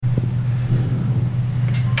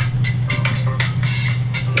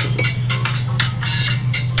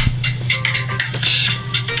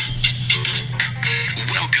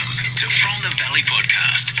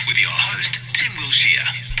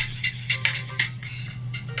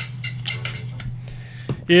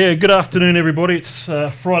Yeah, good afternoon, everybody. It's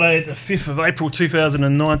Friday, the 5th of April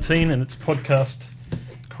 2019, and it's podcast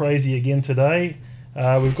crazy again today.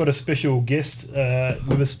 We've got a special guest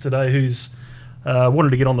with us today who's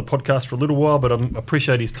wanted to get on the podcast for a little while, but I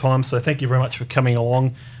appreciate his time, so thank you very much for coming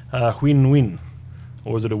along. Win-win.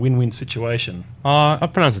 Or is it a win-win situation? I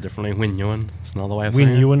pronounce it differently. Win Yuan. It's another way of saying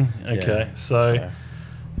it. Win Yuan. Okay,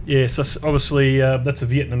 yeah. So obviously that's a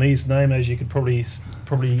Vietnamese name, as you could probably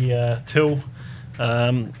tell. So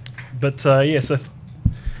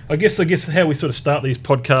I guess how we sort of start these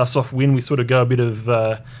podcasts off, when we sort of go a bit of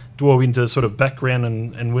delve into sort of background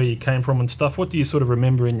and where you came from and stuff. What do you sort of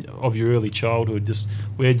remember of your early childhood? Just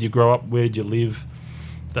where did you grow up? Where did you live?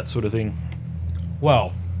 That sort of thing.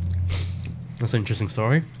 Well, that's an interesting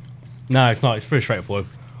story. No, it's not. It's pretty straightforward.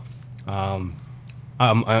 I'm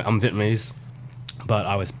Vietnamese, but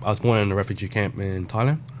I was born in a refugee camp in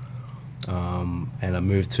Thailand, and I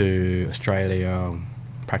moved to Australia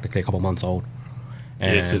practically a couple of months old.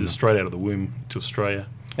 And so just straight out of the womb to Australia.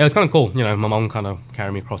 Yeah, it's kind of cool. You know, my mum kind of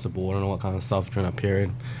carried me across the border and all that kind of stuff during that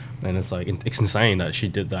period. And it's like, it's insane that she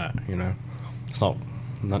did that, you know. It's not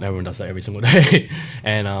everyone does that every single day.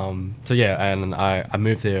 And and I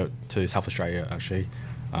moved there to South Australia, actually.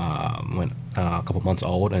 Went a couple of months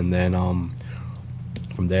old. And then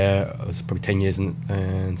from there, I was probably 10 years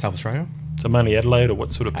in South Australia. So mainly Adelaide, or what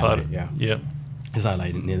sort of part? Adelaide, Yeah. It's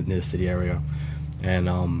Adelaide, near the city area. And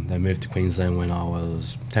they moved to Queensland when I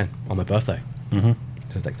was 10 on my birthday. Mm-hmm. So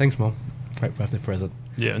I was like, thanks, Mum. Great birthday present.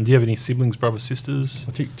 Yeah, and do you have any siblings, brothers, sisters?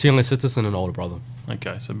 Two younger sisters and an older brother.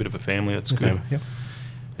 Okay, so a bit of a family. That's Okay. good. Yeah.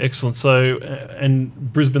 Excellent. So, and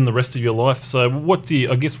Brisbane the rest of your life. So, what do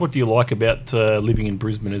you like about living in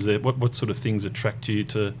Brisbane? Is there what sort of things attract you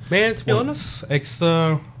to? Man, to be honest, it's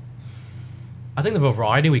I think the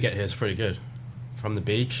variety we get here is pretty good. From the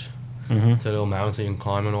beach to the little mountains you can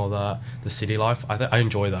climb and all that, the city life. I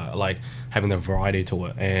enjoy that. I like having the variety to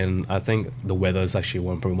it, and I think the weather is actually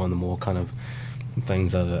probably one of the more kind of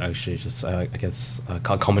things that are actually just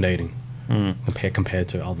accommodating compared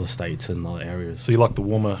to other states and other areas. So you like the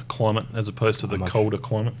warmer climate as opposed to the colder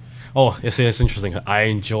climate? Oh, it's interesting. I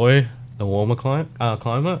enjoy the warmer climate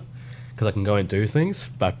because I can go and do things,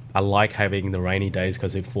 but I like having the rainy days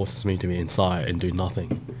because it forces me to be inside and do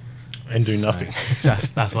nothing. And do nothing.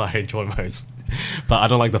 That's what I enjoy most. But I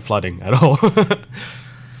don't like the flooding at all.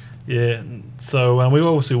 Yeah. So we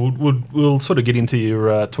obviously we'll sort of get into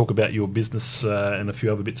your talk about your business and a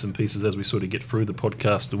few other bits and pieces as we sort of get through the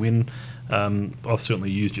podcast to win. I've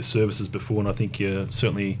certainly used your services before, and I think you're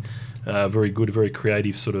certainly very good, very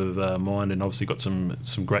creative sort of mind, and obviously got some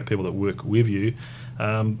great people that work with you.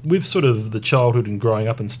 With sort of the childhood and growing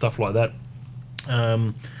up and stuff like that,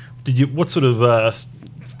 what sort of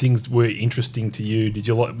things were interesting to you? Did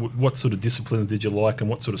you like, what sort of disciplines did you like, and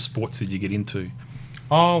what sort of sports did you get into?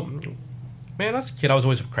 Oh, man, as a kid, I was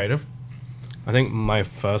always creative. I think my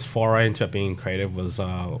first foray into being creative was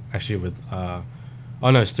actually with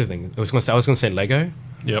it's two things. I was gonna say Lego.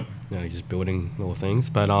 Yep. You know, just building little things.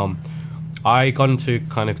 But I got into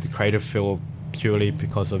kind of the creative field purely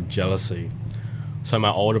because of jealousy. So my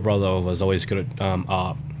older brother was always good at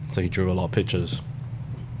art, so he drew a lot of pictures.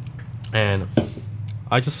 And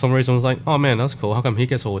I just, for some reason, was like, oh man, that's cool. How come he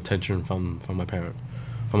gets all attention from my parent,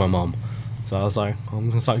 from my mom? So I was like, I'm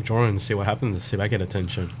going to start drawing and see what happens, see if I get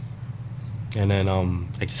attention. And then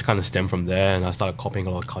it just kind of stemmed from there, and I started copying a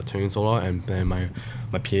lot of cartoons a lot, and then my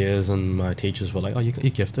peers and my teachers were like, oh, you're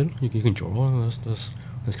gifted, you can draw, let's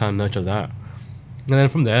kind of nurture that. And then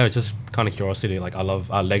from there, just kind of curiosity, like I love,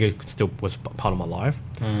 Lego still was part of my life.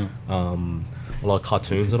 A lot of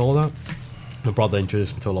cartoons and all that. My brother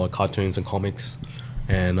introduced me to a lot of cartoons and comics,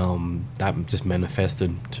 and that just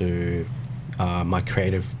manifested to my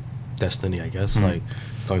creative destiny, I guess, like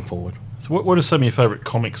going forward. So what are some of your favourite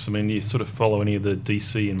comics? I mean, do you sort of follow any of the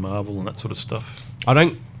DC and Marvel and that sort of stuff?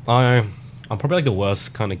 I'm probably like the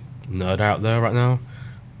worst kind of nerd out there right now.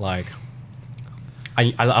 Like,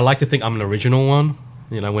 I like to think I'm an original one,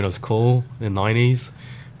 you know, when it was cool in the 90s,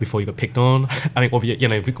 before you got picked on. I mean, you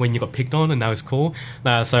know, when you got picked on and now it's cool.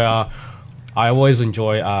 So I always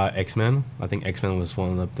enjoy X-Men. I think X-Men was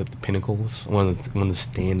one of the pinnacles, one of the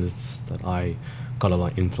standards that I got a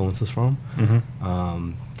lot of influences from.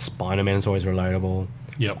 Spider-Man is always relatable.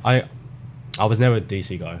 Yep. I was never a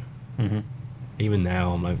DC guy. Even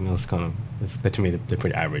now, I'm like, to me they're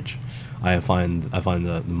pretty average. I find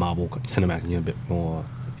the Marvel cinematic a bit more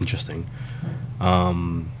interesting.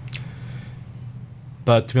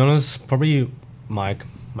 But to be honest, probably my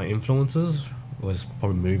influences was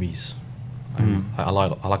probably movies. I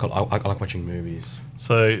like watching movies.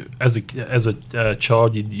 So as a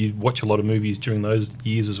child, you'd watch a lot of movies during those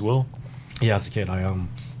years as well? Yeah, as a kid,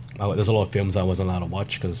 there's a lot of films I wasn't allowed to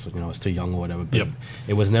watch because I was too young or whatever. But Yep.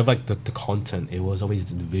 it was never like the content. It was always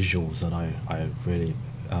the visuals that I really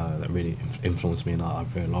that really influenced me, and I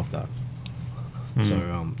really loved that. So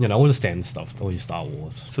all the standard stuff, all your Star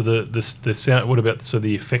Wars. So the sound. What about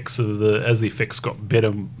the effects as the effects got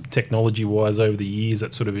better technology wise over the years?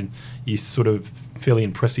 That sort of you sort of fairly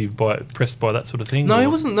impressed by that sort of thing. No, or? it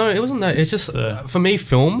wasn't. No, it wasn't that. It's just for me,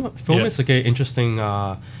 film Yeah. is like an interesting.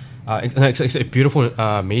 It's a beautiful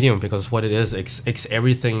medium because what it is, it's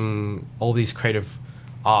everything. All these creative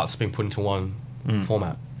arts being put into one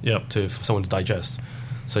format. Yep. For someone to digest.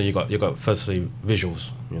 So you got firstly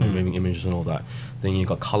visuals, moving images and all that. Then you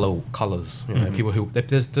got colors. People who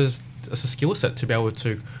there's a skill set to be able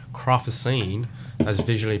to craft a scene that's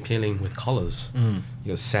visually appealing with colors. You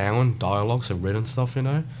got sound, dialogue, so written stuff,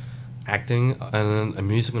 acting and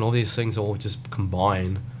music and all these things all just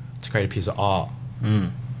combine to create a piece of art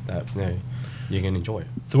that you can enjoy.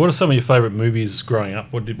 So, what are some of your favourite movies growing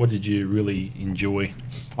up? What did you really enjoy?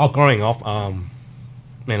 Oh, growing up, man,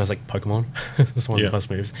 it was like Pokemon. That's one of the first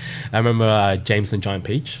movies. I remember James and the Giant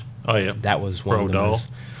Peach. Oh yeah, That was one Roald of the Dahl. most,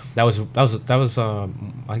 that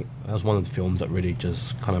was one of the films that really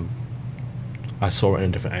just kind of I saw it in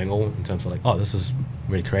a different angle in terms of like, oh, this is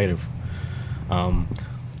really creative. None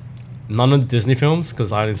of the Disney films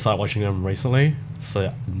because I didn't start watching them recently,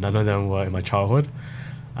 so none of them were in my childhood.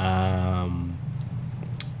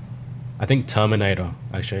 I think Terminator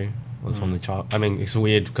actually was one of the child. I mean, it's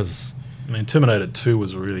weird because I mean, Terminator 2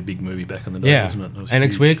 was a really big movie back in the day, wasn't it? and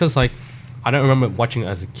it's weird because like I don't remember watching it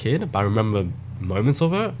as a kid, but I remember moments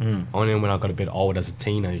of it. Only when I got a bit old as a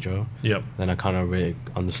teenager, Yep. then I kind of really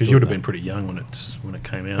understood. Because you would have that. been pretty young when it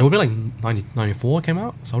came out. It would be like 94 it came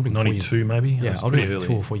out, so I would have been 92 maybe. Yeah, That's I would have pretty been early.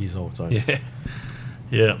 2 or 4 years old. So Yeah,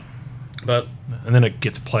 yeah. but And then it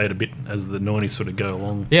gets played a bit as the 90s sort of go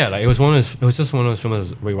along. yeah, like it was just one of those films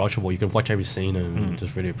that was rewatchable. You can watch every scene and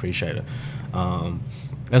just really appreciate it.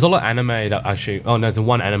 There's a lot of anime that actually. Oh no, there's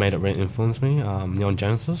one anime that really influenced me. Neon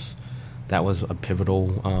Genesis. That was a pivotal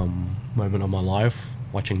moment of my life.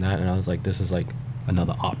 Watching that, and I was like, this is like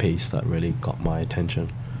another art piece that really got my attention.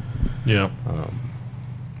 Yeah.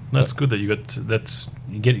 That's good that you got.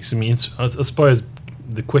 You're getting some. I suppose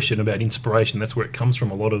the question about inspiration. That's where it comes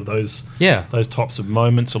from. A lot of those. Yeah. Those types of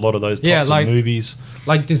moments. A lot of those Yeah, types like- of movies.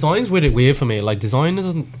 Like design's really weird for me. Like design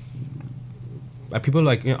doesn't. Like people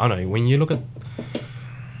like I don't know when you look at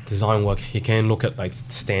design work, you can look at like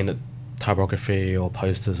standard typography or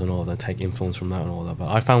posters and all that, take influence from that and all that. But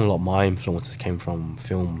I found a lot of my influences came from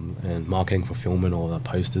film and marketing for film and all that,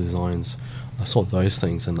 poster designs. I saw those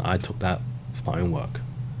things and I took that for my own work.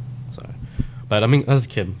 So, but I mean, as a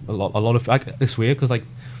kid, a lot of like, it's weird because like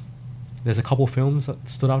there's a couple of films that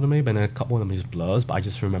stood out to me, but then a couple of them just blurs. But I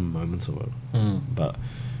just remember moments of it. But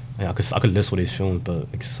yeah, I could list all these films, but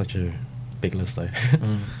it's such a big list though.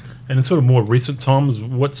 And in sort of more recent times,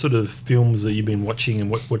 what sort of films have you been watching, and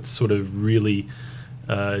what sort of really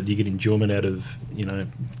do you get enjoyment out of?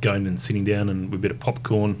 Going and sitting down and with a bit of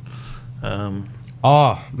popcorn.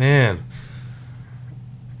 Oh man,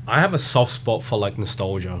 I have a soft spot for like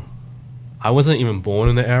nostalgia. I wasn't even born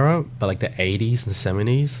in the era, but like the 80s and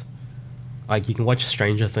 70s, like you can watch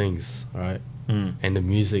Stranger Things, right? And the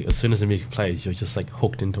music, as soon as the music plays, you're just like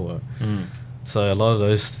hooked into it. So a lot of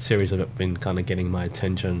those series have been kind of getting my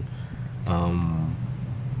attention.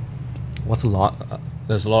 What's a lot?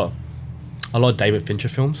 There's a lot of David Fincher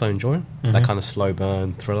films I enjoy. That kind of slow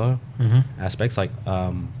burn thriller aspects. Like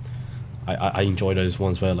I enjoy those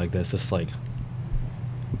ones where like there's just like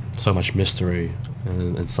so much mystery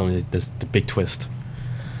and suddenly there's the big twist.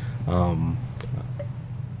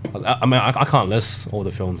 I mean, I can't list all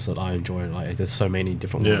the films that I enjoy. Like, there's so many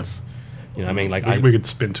different Yeah. ones. You know, what I mean, like we could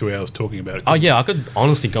spend 2 hours talking about it. oh yeah, I could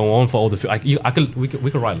honestly go on for all the. We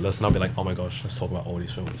could write a list, and I'll be like, oh my gosh, let's talk about all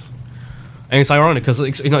these films. And it's ironic because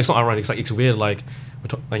it's not ironic. It's like it's weird. Like,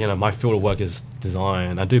 my field of work is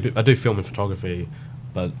design. I do film and photography,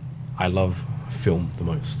 but I love film the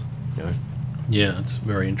most. You know. Yeah, it's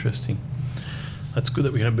very interesting. That's good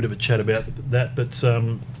that we can have a bit of a chat about that. But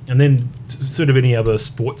and then sort of any other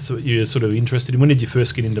sports that you're sort of interested in. When did you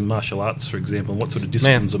first get into martial arts, for example? And what sort of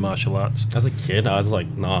disciplines of martial arts? As a kid, I was like,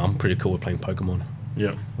 nah, I'm pretty cool with playing Pokemon.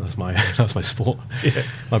 Yeah, That's my sport. yeah,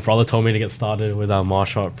 My brother told me to get started with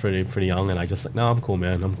martial art pretty young, and I just like, no, I'm cool,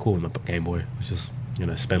 man. I'm cool with my Game Boy. I just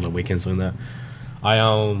spend my weekends doing that.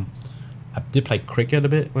 I did play cricket a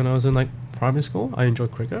bit when I was in like primary school. I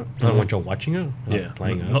enjoyed cricket. I don't enjoy watching it. I like yeah.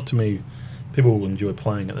 playing it. Not to me. People will enjoy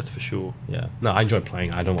playing it. That's for sure. Yeah, no, I enjoy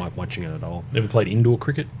playing. I don't like watching it at all. Ever played indoor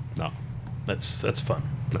cricket? No, That's fun.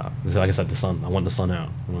 no. It's like I said, the sun. I want the sun out.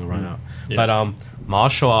 I want to run out. Yeah. But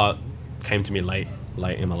martial art, came to me late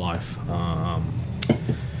in my life.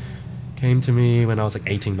 Came to me when I was like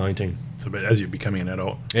 18, 19. So, but as you're becoming an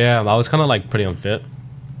adult, Yeah, I was kind of like pretty unfit,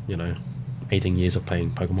 18 years of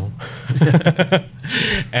playing Pokemon.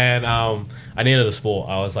 And I needed a sport.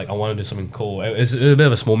 I was like, I want to do something cool. It's a bit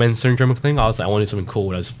of a small man syndrome thing. I was like, I want to do something cool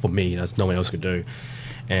that's for me, that's no one else could do.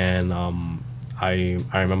 And I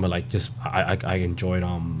remember like just I enjoyed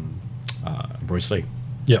Bruce Lee.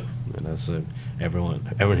 yep, And that's everyone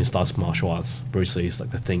who starts martial arts, Bruce Lee is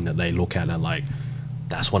like the thing that they look at and like,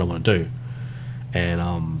 that's what I want to do. And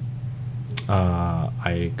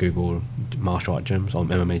I googled martial art gyms or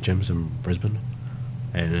MMA gyms in Brisbane,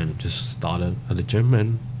 and then just started at the gym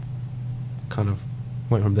and kind of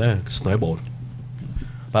went from there, snowballed.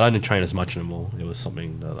 But I didn't train as much anymore. It was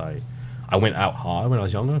something that I went out hard when I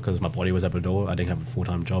was younger because my body was able to do it. I didn't have a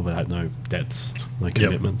full-time job. I had no debts, no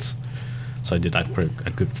commitments. So I did that for a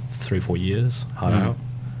good 3-4 years, hard out,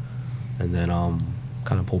 and then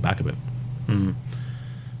kind of pulled back a bit.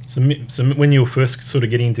 So when you were first sort of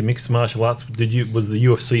getting into mixed martial arts, was the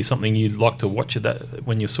UFC something you'd like to watch at that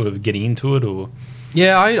when you're sort of getting into it, or?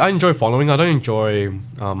 Yeah, I enjoy following. I don't enjoy.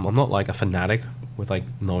 I'm not like a fanatic with like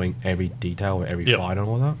knowing every detail of every fight and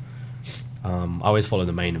all that. I always follow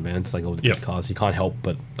the main events, like all the big cards. You can't help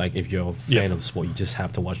but like if you're a fan of the sport, you just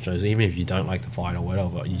have to watch those. Even if you don't like the fight or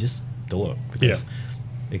whatever, you just do it because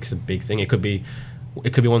it's a big thing. It could be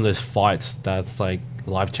one of those fights that's like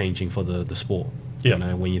life changing for the sport.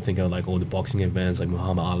 Yeah. When you think of like all the boxing events like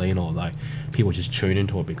Muhammad Ali and all, like people just tune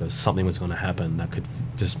into it because something was going to happen that could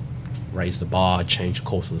just raise the bar, change the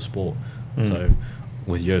course of the sport. So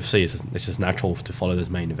with UFC, it's just natural to follow those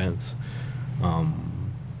main events.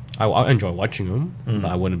 I enjoy watching them,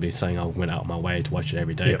 but I wouldn't be saying I went out my way to watch it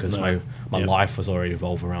every day because my life was already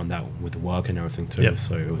evolved around that with the work and everything too.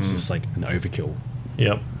 So it was just like an overkill.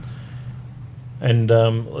 Yep. And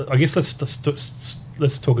I guess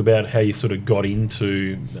let's talk about how you sort of got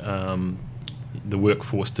into the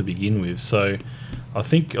workforce to begin with. So I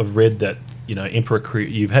think I've read that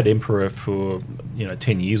you've had Emperor for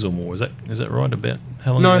 10 years or more. Is that right? About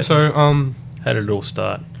how long? No, so how did it all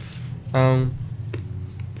start?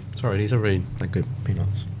 Sorry, these are really like good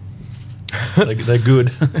peanuts. They're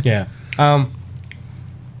good. Yeah.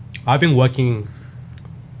 I've been working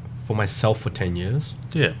for myself for 10 years.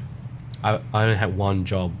 Yeah. I only had one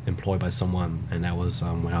job employed by someone, and that was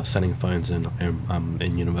when I was selling phones in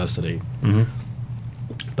university. Mm-hmm.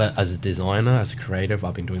 But as a designer, as a creative,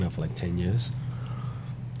 I've been doing that for like 10 years.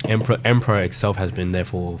 Emperor itself has been there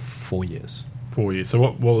for 4 years. 4 years. So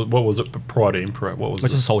what was it prior to Emperor? What was I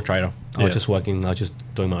was just a sole trader. I Yeah. was just working. I was just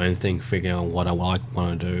doing my own thing, figuring out what I want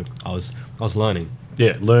to do. I was learning.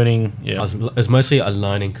 Yeah, learning. Yeah. It was mostly a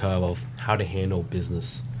learning curve of how to handle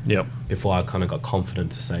business. Yep. Before I kind of got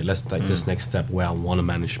confident to say, let's take this next step where I want to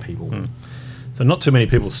manage people. So not too many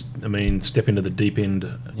people, step into the deep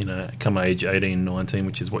end, come age 18, 19,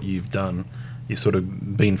 which is what you've done. You've sort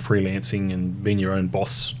of been freelancing and been your own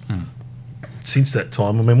boss since that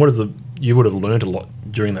time. I mean, you would have learned a lot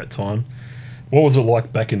during that time. What was it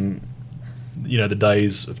like back in, the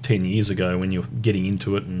days of 10 years ago when you're getting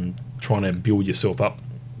into it and trying to build yourself up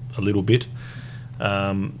a little bit?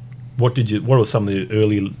 What were some of the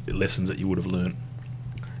early lessons that you would have learned?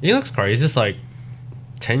 That's crazy. It's just like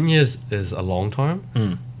 10 years is a long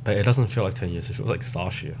time, but it doesn't feel like 10 years. It feels like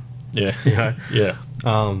last year. Yeah. Yeah.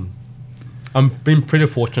 I've been pretty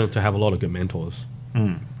fortunate to have a lot of good mentors.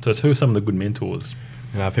 So who are some of the good mentors?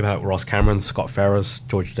 People like Ross Cameron, Scott Ferris,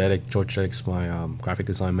 George Dedick. George Dedick's my graphic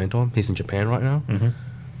design mentor. He's in Japan right now.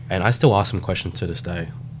 And I still ask him questions to this day.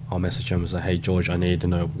 I'll message him and say, hey, George, I need to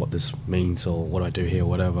know what this means or what I do here,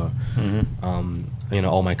 whatever.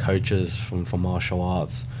 All my coaches from martial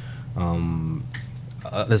arts.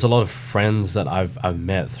 There's a lot of friends that I've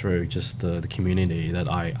met through just the community that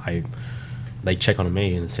they check on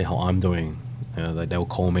me and see how I'm doing. They'll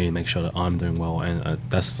call me and make sure that I'm doing well, and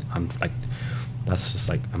that's just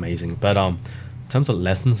like amazing. But in terms of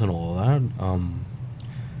lessons and all that,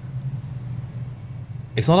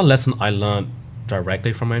 it's not a lesson I learned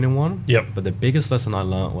directly from anyone. Yep. But the biggest lesson I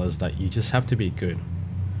learned was that you just have to be good.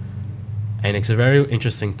 And it's a very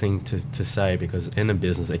interesting thing to say because in a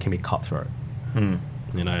business it can be cutthroat. I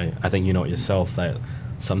think you know it yourself that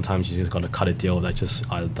sometimes you just got to cut a deal that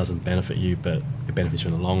just either doesn't benefit you, but it benefits you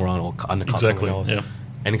in the long run, or undercut someone else. Yeah.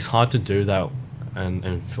 And it's hard to do that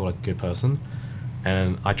and feel like a good person.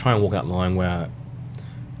 And I try and walk that line where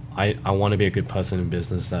I want to be a good person in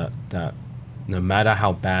business that no matter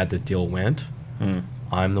how bad the deal went,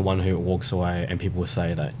 I'm the one who walks away and people will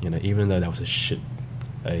say that, even though that was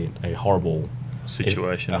a horrible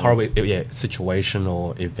situation, situation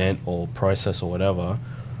or event or process or whatever,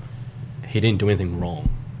 he didn't do anything wrong.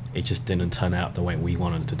 It just didn't turn out the way we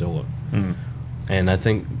wanted to do it. And I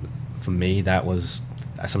think for me, that's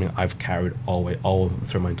something I've carried all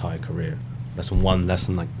through my entire career. That's one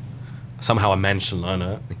lesson. Like somehow I managed to learn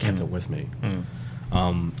it and kept it with me.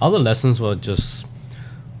 Other lessons were just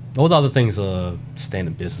all the other things are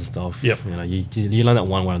standard business stuff. Yep. You know, you learn that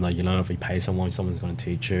one way or another. You learn if you pay someone's going to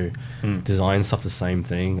teach you. Design stuff the same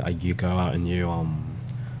thing. You go out and you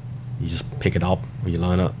just pick it up, or you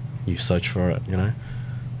learn it, you search for it. You know,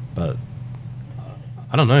 but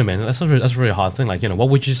I don't know, man. That's a really hard thing. Like, you know, what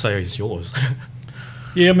would you say is yours?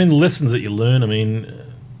 Yeah, I mean, the lessons that you learn. I mean,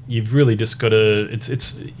 you've really just got to.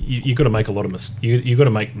 You got to make a lot of you got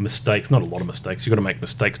to make mistakes. Not a lot of mistakes. You got to make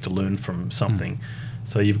mistakes to learn from something.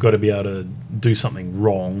 So you've got to be able to do something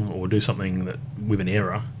wrong or do something that with an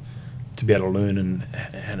error to be able to learn and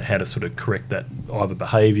how to sort of correct that either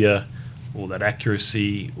behaviour or that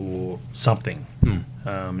accuracy or something.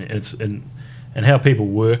 And how people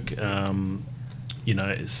work. You know,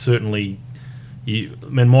 it's certainly. I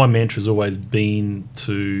mean, my mantra's always been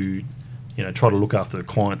to, you know, try to look after the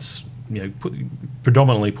clients. You know,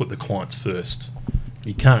 predominantly put the clients first.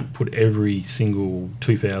 You can't put every single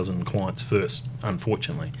 2,000 clients first,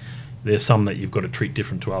 unfortunately. There's some that you've got to treat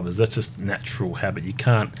different to others. That's just a natural habit. You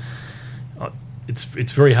can't... It's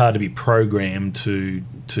very hard to be programmed to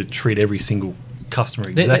treat every single customer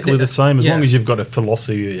exactly the same, as long as you've got a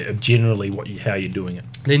philosophy of generally how you're doing it.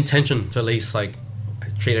 The intention to at least, like,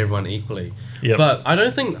 treat everyone equally. Yep. But I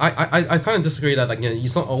don't think... I kind of disagree that, like, you know,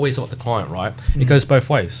 it's not always about the client, right? It goes both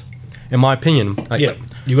ways. In my opinion... Like,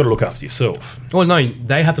 you've got to look after yourself. Well, no,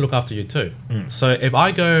 they have to look after you too. So if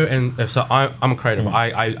I go and... I'm a creative.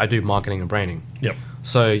 I do marketing and branding. Yep.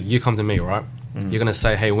 So you come to me, right? You're going to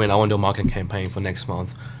say, hey, Win, I want to do a marketing campaign for next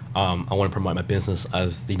month. I want to promote my business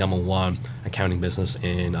as the #1 accounting business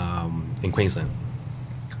in Queensland.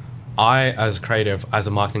 I, as creative, as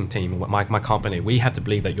a marketing team, my company, we have to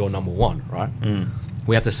believe that you're #1, right?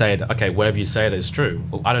 We have to say, okay, whatever you say is true.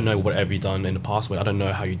 Well, I don't know whatever you've done in the past. I don't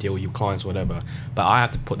know how you deal with your clients or whatever. But I have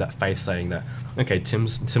to put that faith saying that, okay,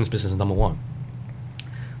 Tim's business is #1.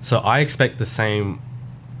 So I expect the same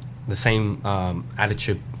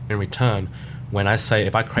attitude in return when I say,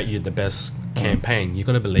 if I create you the best campaign, you've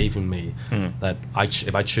got to believe in me that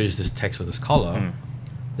if I choose this text or this color,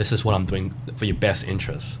 this is what I'm doing for your best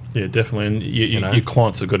interest. Yeah, definitely. And your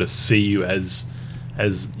clients have got to see you as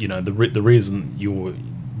you know, the reason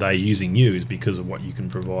they're using you is because of what you can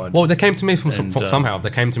provide. Well, they came to me from somehow. They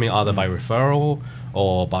came to me either by referral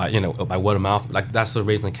or by, you know, by word of mouth. Like, that's the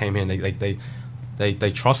reason they came here.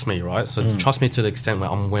 They trust me, right? So trust me to the extent where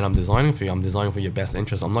when I'm designing for you, I'm designing for your best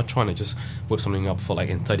interest. I'm not trying to just whip something up for like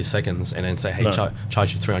in 30 seconds and then say, hey,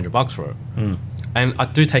 charge you $300 for it. And I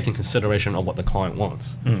do take in consideration of what the client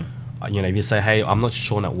wants. You know, if you say, hey, I'm not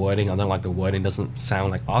sure on that wording, I don't like the wording, doesn't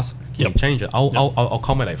sound like us, can you change it? I'll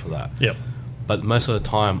accommodate for that. Yep. But most of the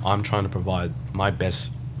time, I'm trying to provide my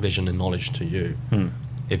best vision and knowledge to you.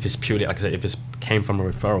 If it's purely, like I said, if it came from a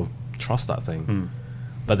referral, trust that thing.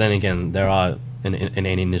 But then again, there are, in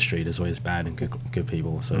any industry, there's always bad and good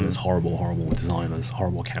people. So there's horrible designers,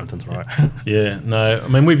 horrible accountants, right? Yeah, no, I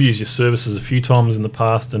mean, we've used your services a few times in the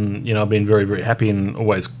past, and, you know, I've been very, very happy and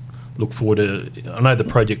always look forward to... I know the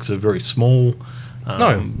projects are very small,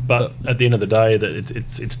 but at the end of the day, that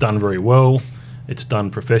it's done very well. It's done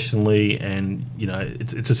professionally, and, you know,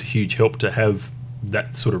 it's just a huge help to have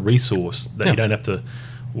that sort of resource that you don't have to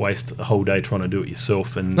waste a whole day trying to do it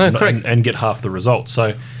yourself and get half the results.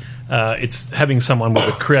 So it's having someone with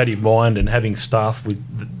a creative mind and having staff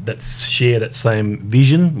that share that same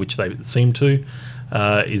vision, which they seem to,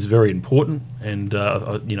 is very important. And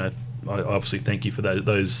you know, I obviously thank you for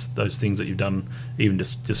those things that you've done, even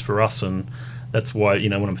just for us. And that's why, you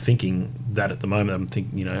know, when I'm thinking that at the moment,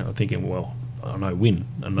 I'm thinking, well, I know Win.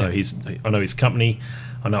 I know his company.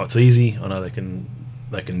 I know it's easy. I know they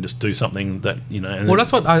can just do something that, you know. And well,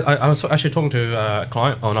 that's what I was actually talking to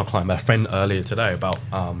a friend earlier today about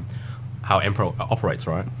how Emperor operates,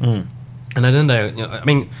 right? And then I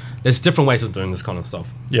mean, there's different ways of doing this kind of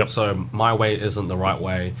stuff. Yep. So my way isn't the right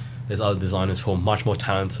way. There's other designers who are much more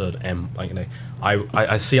talented, and, like, you know,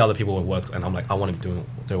 I see other people at work, and I'm like, I want to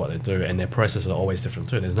do what they do, and their processes are always different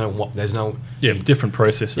too. There's no different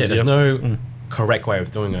processes. Yeah, there's no correct way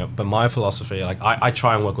of doing it. But my philosophy, like, I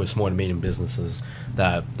try and work with small and medium businesses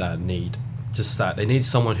that need they need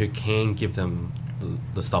someone who can give them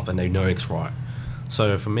the stuff and they know it's right.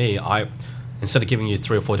 So for me, instead of giving you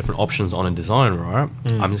 3 or 4 different options on a design, right,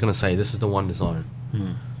 I'm just going to say, this is the one design.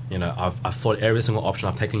 You know, I've thought every single option.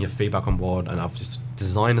 I've taken your feedback on board, and I've just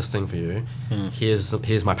designed this thing for you.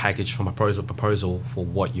 Here's my package for my proposal for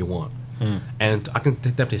what you want. And I can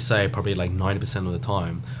definitely say probably like 90% of the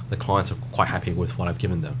time, the clients are quite happy with what I've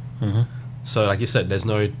given them. So like you said, there's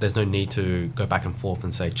no need to go back and forth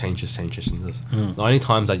and say change this. The only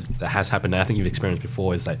times that has happened, and I think you've experienced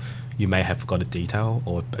before, is that you may have forgot a detail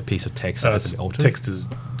or a piece of text that has to be altered. Text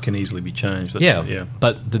can easily be changed. Yeah.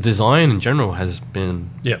 But the design in general has been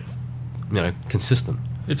consistent.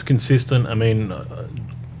 It's consistent. I mean,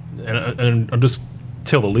 and I'll just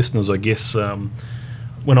tell the listeners, I guess,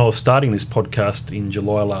 when I was starting this podcast in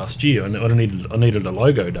July last year, I needed a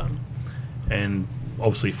logo done, and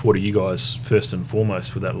obviously thought of you guys first and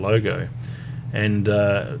foremost for that logo, and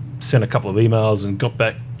sent a couple of emails and got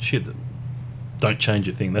back, shit, don't change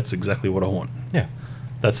a thing. That's exactly what I want. Yeah.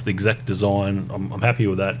 That's the exact design. I'm happy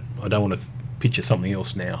with that. I don't want to picture something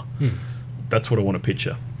else now. That's what I want to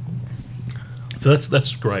picture. So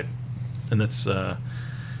that's great. And that's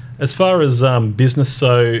as far as business.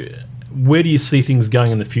 So where do you see things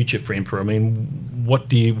going in the future for Emperor? I mean, what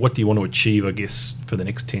do you want to achieve, I guess, for the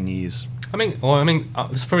next 10 years? I mean,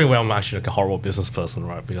 this is probably where I'm actually like a horrible business person,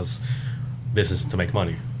 right? Because business is to make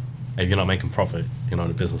money. If you're not making profit, you're not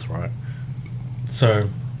in business, right? So,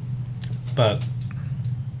 but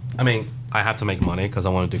I mean, I have to make money because I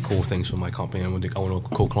want to do cool things for my company. I want to do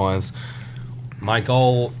cool clients. My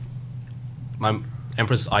goal, my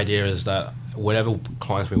Emperor's idea is that whatever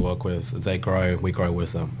clients we work with, they grow, we grow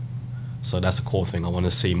with them. So that's the core thing. I want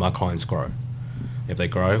to see my clients grow. If they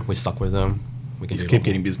grow, we're stuck with them. We can just keep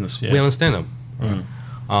getting business. Yeah. We understand them. Right?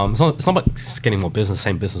 It's not about getting more business,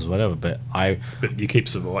 same business, whatever. But you keep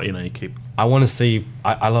surviving. You keep. I want to see.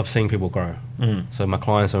 I love seeing people grow. So my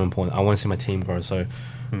clients are important. I want to see my team grow. So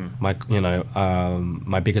my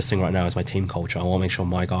biggest thing right now is my team culture. I want to make sure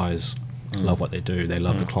my guys love what they do. They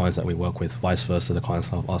love the clients that we work with. Vice versa, the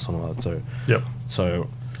clients love us and all that too. Yep. So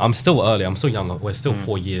I'm still early. I'm still young. We're still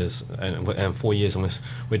 4 years, and 4 years, and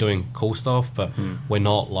we're doing cool stuff. But we're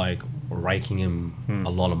not like raking in a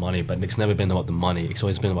lot of money. But it's never been about the money. It's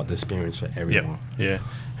always been about the experience for everyone. Yeah.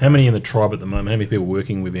 How many in the tribe at the moment? How many people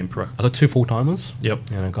working with Emperor? I got 2 full-timers. Yep.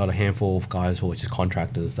 And I got a handful of guys who are just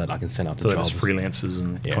contractors that I can send out to jobs. So freelancers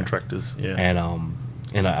and contractors. Yeah. And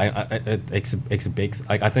it's a big.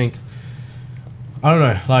 Like I think. I don't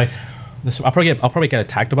know. Like this, I'll probably get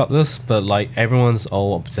attacked about this, but like everyone's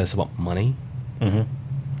all obsessed about money.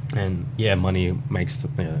 And yeah, money makes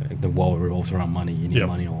the world revolves around money. You need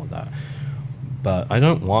money and all of that. But I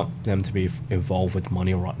don't want them to be involved with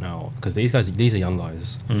money right now because these are young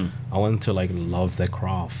guys. I want them to like love their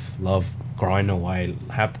craft, love grind away,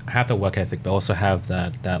 have the work ethic, but also have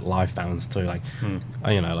that life balance too. Like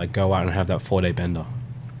like go out and have that 4-day bender.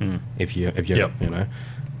 If you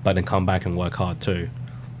but then come back and work hard too.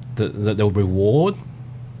 The reward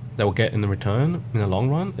they will get in the return in the long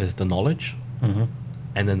run is the knowledge, and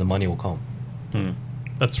then the money will come.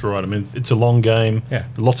 That's right. I mean, it's a long game. Yeah.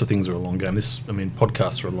 Lots of things are a long game.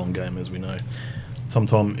 Podcasts are a long game, as we know.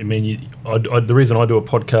 Sometimes, the reason I do a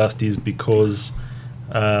podcast is because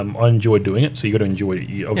I enjoy doing it. So you got to enjoy it.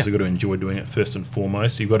 You obviously got to enjoy doing it first and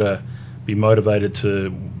foremost. You've got to be motivated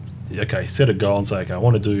to, set a goal and say, I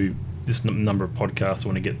want to do this number of podcasts. I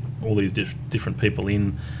want to get all these different people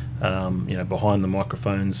in, behind the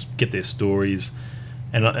microphones, get their stories,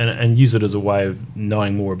 and use it as a way of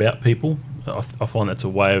knowing more about people. I find that's a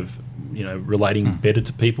way of relating better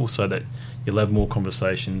to people, so that you'll have more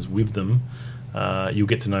conversations with them. You'll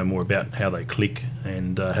get to know more about how they click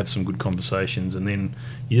and have some good conversations, and then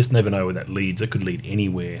you just never know where that leads. It could lead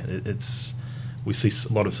anywhere. We see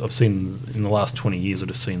a lot of. I've seen in the last 20 years. I've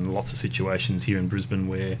just seen lots of situations here in Brisbane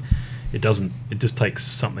where it just takes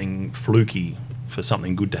something fluky for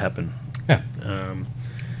something good to happen. Yeah.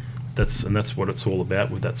 That's what it's all about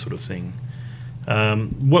with that sort of thing.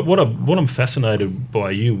 What I'm fascinated by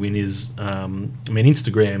you, Win, is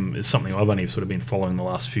Instagram is something I've only sort of been following the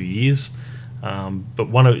last few years. But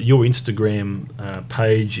one of your Instagram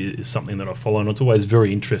page is something that I follow, and it's always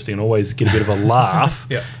very interesting, and always get a bit of a laugh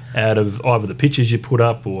out of either the pictures you put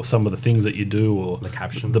up or some of the things that you do, or the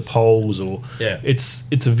captions, the polls, or it's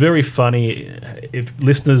a very funny. If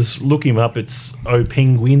listeners look him up, it's O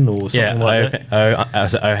Penguin or something like that.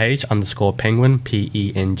 OH_penguin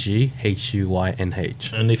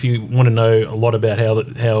PENGHUYNH. And if you want to know a lot about how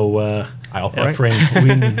I operate, our friend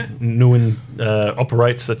Win Nguyen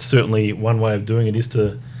operates, that's certainly one way of doing it, is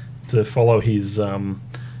to follow his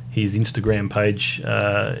Instagram page.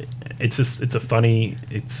 It's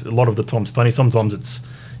a lot of the times funny. Sometimes it's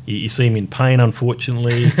you see him in pain,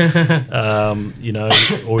 unfortunately,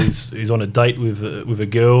 or he's on a date with a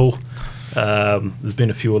girl. There's been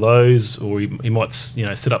a few of those, or he might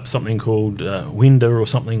set up something called Winder or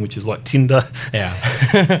something, which is like Tinder,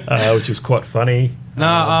 which is quite funny.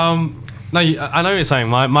 No, I know what you're saying.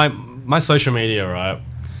 My social media, right?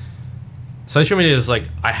 Social media is like,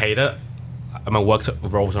 I hate it. My work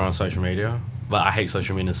revolves around social media, but I hate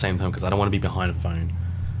social media at the same time because I don't want to be behind a phone.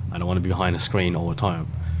 I don't want to be behind a screen all the time.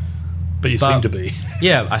 But you seem to be.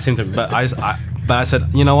 Yeah, I seem to. But I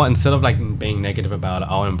said, you know what? Instead of like being negative about it,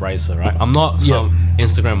 I'll embrace it. Right? I'm not some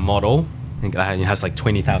Instagram model and it has like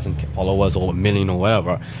 20,000 followers or a million or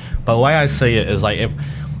whatever. But the way I see it is like if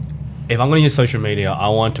I'm going to use social media, I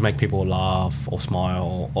want to make people laugh or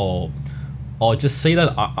smile or just see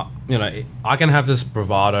that I can have this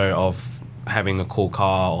bravado of having a cool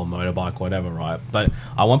car or motorbike or whatever, right? But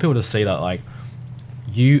I want people to see that like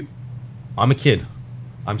I'm a kid.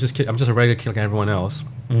 I'm just a regular kid like everyone else.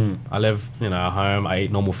 I live, at home. I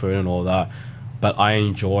eat normal food and all that, but I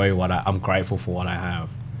enjoy I'm grateful for what I have.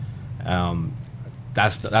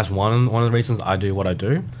 That's one of the reasons I do what I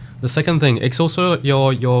do. The second thing, it's also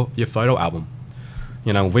your photo album.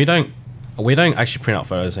 We don't actually print out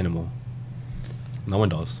photos anymore. No one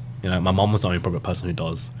does. My mom was the only probably person who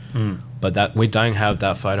does. But that we don't have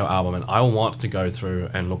that photo album, and I want to go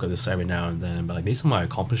through and look at this every now and then and be like, these are my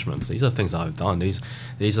accomplishments. These are things that I've done.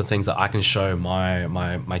 These are things that I can show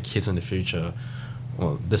my kids in the future.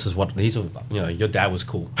 Well, these are. Your dad was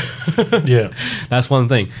cool. Yeah, that's one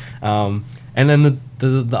thing. And then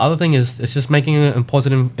the other thing is it's just making a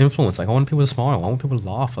positive influence. Like I want people to smile. I want people to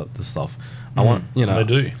laugh at this stuff. I want I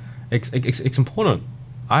do. It's important.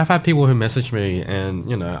 I've had people who message me, and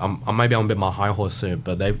I'm maybe I'm a bit my high horse here,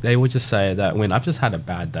 but they would just say that when I've just had a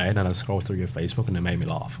bad day, and then I scroll through your Facebook, and it made me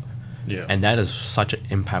laugh. Yeah, and that is such an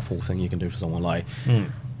impactful thing you can do for someone. Like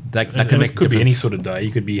that and can make it could be difference. any sort of day.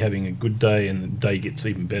 You could be having a good day, and the day gets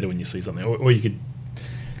even better when you see something, or you could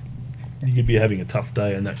be having a tough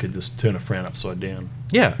day, and that could just turn a frown upside down.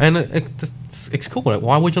 Yeah, and it's cool.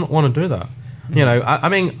 Why would you not want to do that? I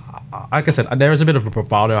mean, like I said, there is a bit of a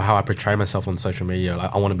bravado how I portray myself on social media.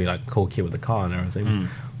 Like I want to be like a cool kid with a car and everything.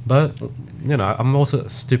 But I'm also a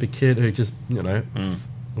stupid kid who just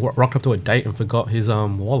rocked up to a date and forgot his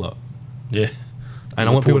wallet. Yeah, and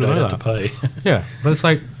I want people to know that. To pay. Yeah, but it's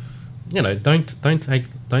like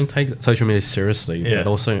don't take social media seriously, but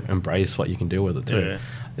also embrace what you can do with it too. Yeah.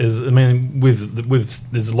 There's a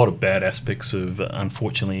lot of bad aspects of,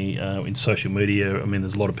 unfortunately, in social media. I mean,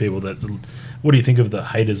 there's a lot of people that. What do you think of the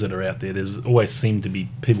haters that are out there? There's always seem to be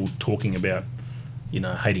people talking about,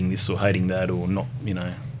 hating this or hating that or not.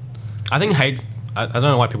 I think hate. I don't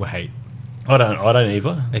know why people hate. I don't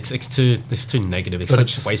either. It's too negative. It's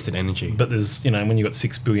such wasted energy. But there's when you've got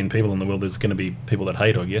 6 billion people in the world, there's going to be people that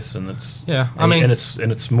hate, I guess, and it's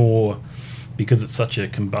it's more. Because it's such a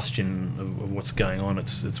combustion of what's going on,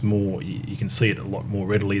 it's more you can see it a lot more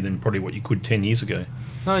readily than probably what you could 10 years ago.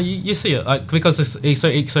 No, you see it because it's so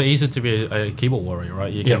easy to be a keyboard warrior,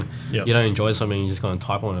 right? You can you don't enjoy something, you just go and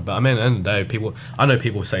type on it. But I mean, at the end of the day, I know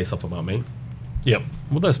people say stuff about me. Yep.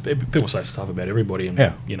 Well, people say stuff about everybody, and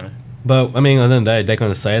But I mean, at the end of the day, they're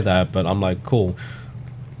going to say that. But I'm like, cool.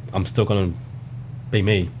 I'm still going to be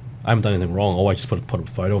me. I haven't done anything wrong. I just put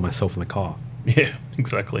a photo of myself in the car. Yeah,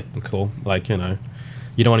 exactly. Cool. Like you don't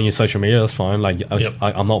want to use social media. That's fine. Like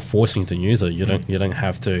I'm not forcing you to use it. You don't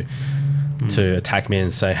have to attack me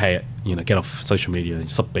and say, hey, get off social media.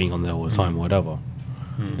 Stop being on there all the time, or whatever.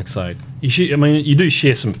 It's like you do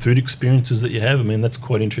share some food experiences that you have. I mean, that's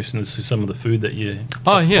quite interesting to see some of the food that you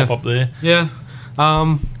pop up there. Yeah.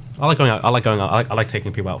 I like going out. I like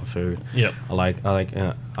taking people out for food. Yeah. I like.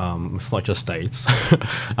 It's not just dates,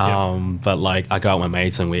 but like I go out with my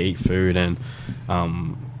mates and we eat food and,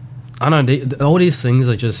 I don't know. All these things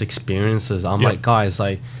are just experiences. I'm like, guys,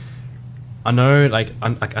 like, I know, like,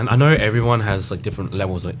 I know everyone has like different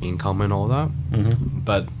levels of income and all that,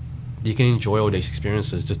 but you can enjoy all these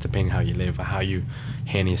experiences just depending how you live or how you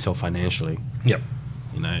handle yourself financially. Yep.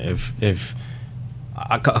 If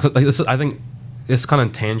I think. It's kind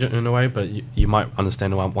of tangent in a way, but you might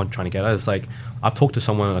understand what I'm trying to get at. It's like, I've talked to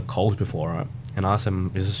someone at Coles before, right? And I asked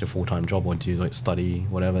them, is this your full-time job or do you like study,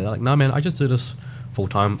 whatever? They're like, no, man, I just do this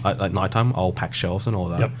full-time. At nighttime, I'll pack shelves and all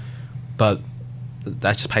that. Yep. But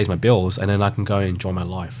that just pays my bills, and then I can go and enjoy my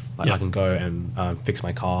life. Like I can go and fix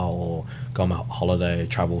my car or go on a holiday,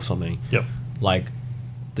 travel or something. Yep. Like,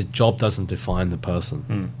 the job doesn't define the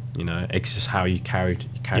person. It's just how you carry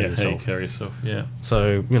yourself. How you carry yourself. Yeah.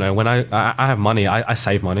 So when I have money, I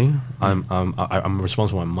save money. I'm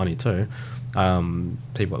responsible for my money too.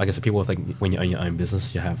 People, like I said, people think when you own your own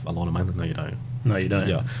business, you have a lot of money. No, you don't. No, you don't.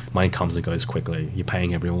 Yeah, money comes and goes quickly. You're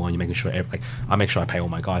paying everyone. You're making sure. I make sure I pay all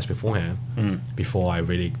my guys beforehand before I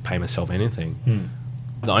really pay myself anything.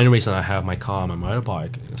 The only reason I have my car and my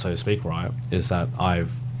motorbike, so to speak, right, is that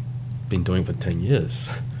I've been doing it for 10 years.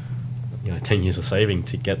 10 years of saving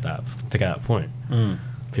to get that point.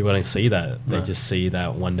 People don't see that. They just see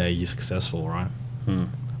that one day you're successful, right?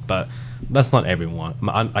 But that's not everyone.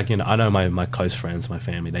 I know my close friends, my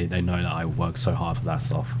family, they know that I work so hard for that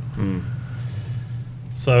stuff.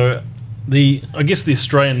 So, I guess the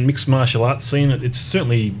Australian mixed martial arts scene, it's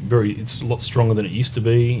certainly it's a lot stronger than it used to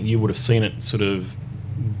be. You would have seen it sort of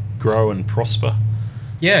grow and prosper.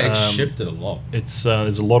 Yeah, it's shifted a lot. There's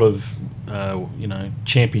a lot of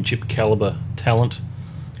championship caliber talent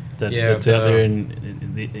that's out there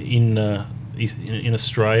in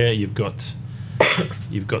Australia. You've got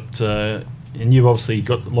and you've obviously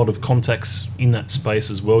got a lot of contacts in that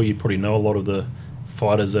space as well. You probably know a lot of the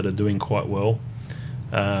fighters that are doing quite well.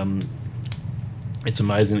 It's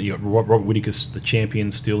amazing that you got Robert Whittaker's the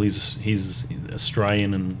champion still. He's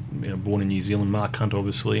Australian and born in New Zealand. Mark Hunt,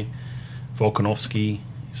 obviously, Volkanovski.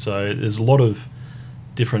 So there's a lot of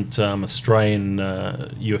different Australian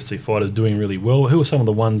UFC fighters doing really well. Who are some of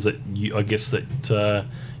the ones that you like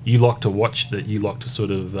to watch, that you like to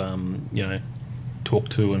sort of talk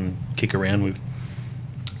to and kick around with?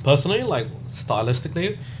 Personally, like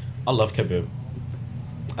stylistically, I love Khabib.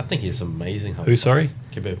 I think he's amazing. Who? Sorry,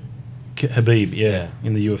 Khabib. Habib, yeah,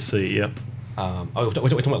 in the UFC, yep. We're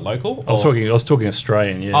talking about local? I was talking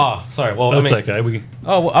Australian, yeah. Oh, sorry. Well, that's okay.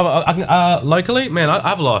 Locally, man, I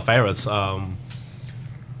have a lot of favorites. The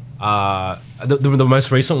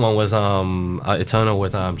most recent one was Eternal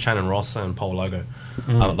with Shannon Ross and Paul Loga.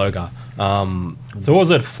 So what was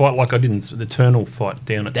that fight like? The Eternal fight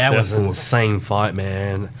down at That was Southport. an insane fight,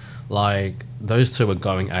 man. Like, those two were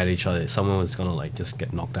going at each other. Someone was gonna like just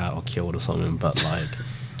get knocked out or killed or something. But like,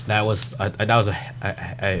 that was an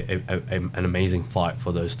amazing fight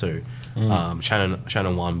for those two.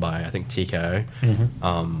 Shannon won by, I think, TKO.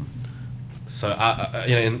 So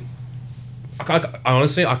and I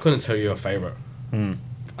honestly couldn't tell you a favorite.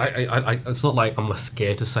 It's not like I'm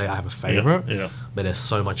scared to say I have a favorite. Yeah. But there's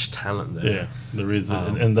so much talent there. Yeah, there is,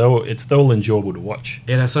 and they're all enjoyable to watch.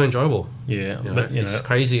 Yeah, they're so enjoyable. Yeah, it's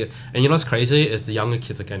crazy. And what's crazy is the younger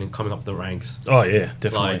kids are coming up the ranks. Oh yeah,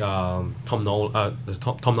 definitely. Like Tom Nolan.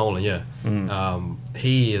 Tom Nolan, yeah.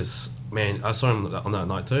 He is, man. I saw him on that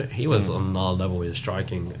night too. He was on another level with his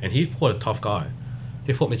striking, and he fought a tough guy.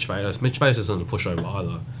 He fought Mitch Bates. Mitch Bates isn't a pushover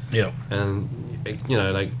either. Yeah, and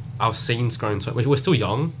like our scene's grown so. We're still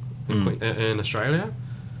young in Australia,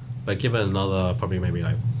 but give it another probably maybe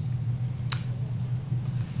like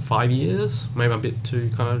 5 years. Maybe I'm a bit too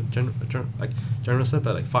kind of generous there,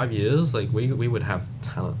 but like 5 years, like we would have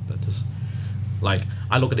talent that just. Like,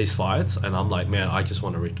 I look at these fights and I'm like, man, I just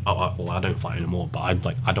want to. I don't fight anymore, but I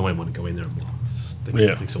don't even want to go in there anymore. It's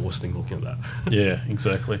exhausting looking at that. Yeah,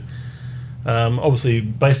 exactly. Obviously,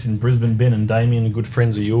 based in Brisbane, Ben and Damien are good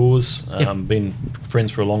friends of yours. Been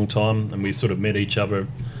friends for a long time, and we sort of met each other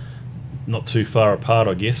not too far apart,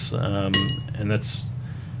 I guess. And that's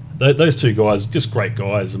those two guys, just great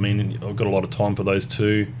guys. I mean, I've got a lot of time for those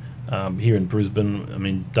two here in Brisbane. I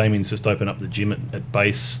mean, Damien's just opened up the gym at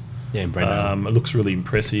Base. Yeah, in Brandon. It looks really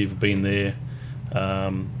impressive. Been there. I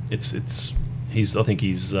think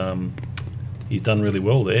he's done really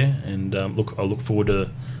well there. And I look forward to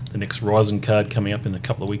the next Rising card coming up in a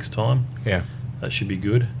couple of weeks' time. Yeah, that should be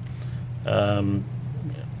good. So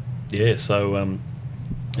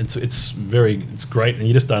it's great, and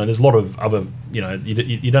you just don't. There's a lot of other,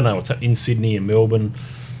 you don't know what's in Sydney and Melbourne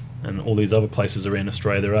and all these other places around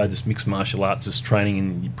Australia. There are just mixed martial arts just training,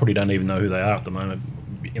 and you probably don't even know who they are at the moment,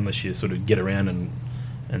 unless you sort of get around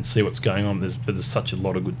and see what's going on. There's such a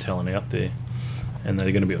lot of good talent out there, and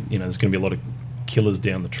they're going to be, there's going to be a lot of killers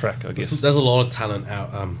down the track, I guess. There's a lot of talent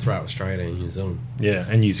out throughout Australia and New Zealand. Yeah,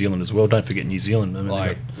 and New Zealand as well. Don't forget New Zealand. I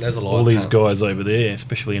mean, there's a lot. All these guys over there,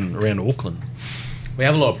 especially around Auckland. We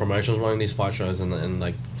have a lot of promotions running these fight shows, and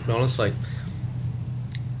like, to be honest, like,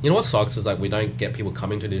 what sucks is like we don't get people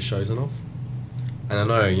coming to these shows enough.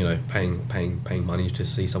 And I know, paying money to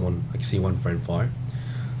see see one friend fight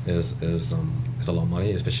is a lot of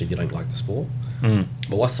money, especially if you don't like the sport. But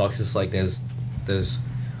what sucks is like there's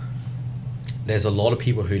a lot of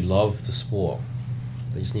people who love the sport.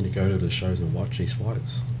 They just need to go to the shows and watch these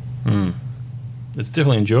fights. It's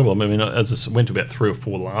definitely enjoyable. I mean, I went to about 3 or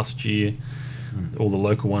 4 last year. All the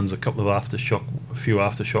local ones, a few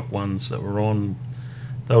Aftershock ones that were on.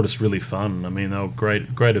 They were just really fun. I mean, they were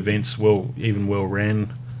great events, well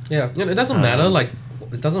ran. Yeah, it doesn't matter. Like,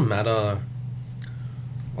 it doesn't matter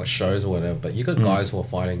what shows or whatever. But you got guys who are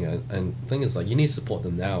fighting, and the thing is, like, you need to support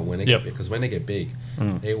them now when they get big, because when they get big,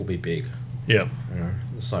 they will be big. Yeah.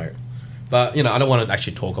 So, but I don't want to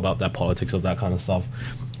actually talk about that politics of that kind of stuff.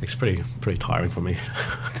 It's pretty tiring for me.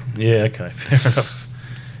 Yeah. Okay. Fair enough.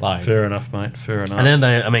 Like, Fair enough, mate. Fair enough. and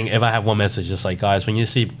then I mean, if I have one message, just like, guys, when you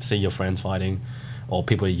see your friends fighting or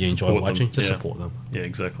people you enjoy Support them, watching, just yeah. support them. Yeah,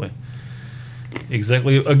 exactly.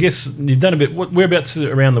 Exactly. I guess you've done a bit. Whereabouts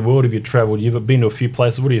around the world have you travelled? You've been to a few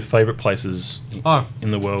places. What are your favourite places Oh,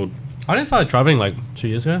 in the world? I didn't start traveling like 2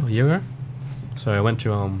 years ago, a year ago. So I went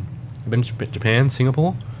to I've been to Japan,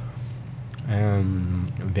 Singapore, and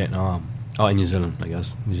Vietnam. Oh, and New Zealand. I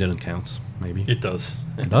guess New Zealand counts. Maybe It does.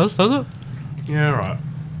 it does. Does it? Yeah, right.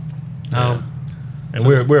 Yeah. And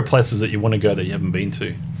where are places that you want to go that you haven't been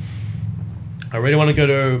to? I really want to go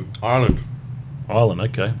to Ireland Ireland.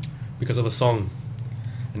 Okay. because of a song,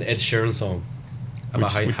 an Ed Sheeran song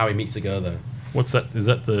about Which- how he meets a girl there. What's that? Is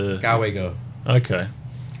that the? Galway Girl. Okay.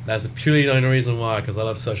 That's purely the only reason why, because I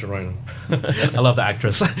love Saoirse Ronan. I love the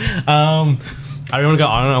actress. I want to go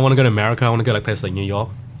Ireland. I want to go to America. I want to go like places like New York.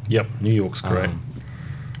 Yep. New York's great.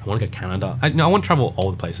 I want to go to Canada. I want to travel all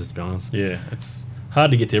the places, to be honest. Yeah. It's hard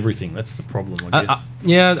to get to everything. That's the problem, I guess.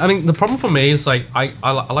 Yeah, I mean, the problem for me is like I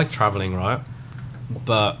like traveling, right?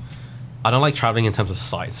 But I don't like traveling in terms of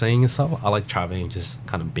sightseeing and stuff. I like traveling just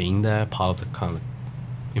kind of being there, part of the kind of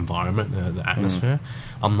environment, the atmosphere.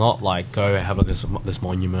 I'm not like go have like this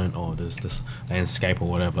monument or this landscape or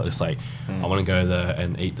whatever. It's like I want to go there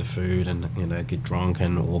and eat the food and get drunk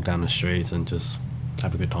and walk down the streets and just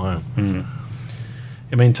have a good time.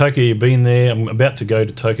 I mean, Tokyo. You've been there. I'm about to go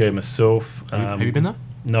to Tokyo myself. Have you been there?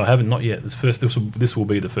 No, I haven't. Not yet. This will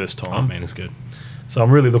be the first time. Oh man, it's good. So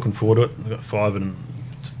I'm really looking forward to it. I've got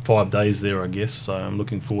 5 days there, I guess. So I'm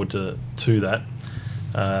looking forward to that.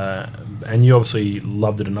 And you obviously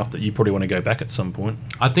loved it enough that you probably want to go back at some point.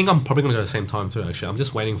 I think I'm probably going to go at the same time too. Actually, I'm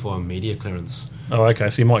just waiting for a media clearance. Oh, okay.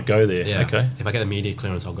 So you might go there. Yeah. Okay. If I get the media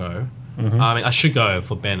clearance, I'll go. I mean, I should go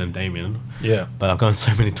for Ben and Damien, Yeah. but I've gone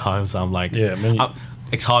so many times. I'm like, Yeah, I mean,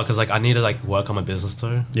 it's hard because like I need to like work on my business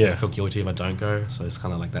too. Yeah. I feel guilty if I don't go, so it's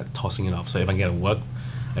kind of like that tossing it up. So if I get a work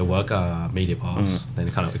media pass, then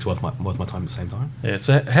it's worth my time at the same time. Yeah.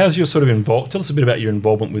 So how's your sort of involved? Tell us a bit about your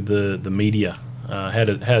involvement with the media.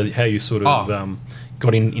 How you sort of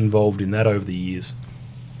got involved in that over the years.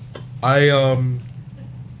 I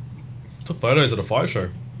took photos at a fire show.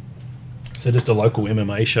 So just a local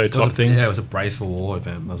MMA show type thing. Yeah, it was a Brace for War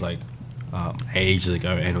event. It was like ages ago,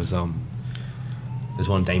 and it was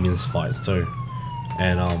one of Damien's fights too,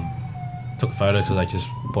 and took photos because I just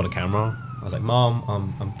bought a camera. I was like, Mom,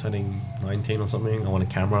 I'm turning 19 or something. I want a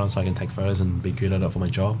camera so I can take photos and be good at it for my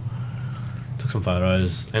job. Took some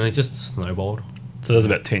photos, and it just snowballed. So that was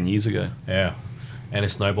about 10 years ago. Yeah, and it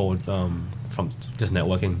snowballed from just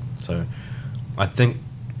networking. So I think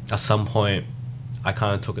at some point I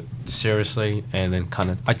kind of took it seriously, and then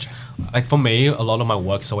kind of like for me, a lot of my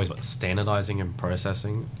work is always about standardizing and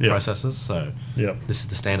processing processes. So Yeah. this is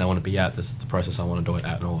the standard I want to be at. This is the process I want to do it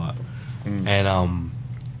at, and all that. And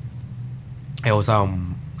it was I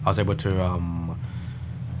was able to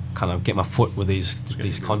kind of get my foot with these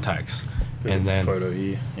contacts, and then photo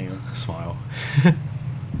here. Hang on. smile.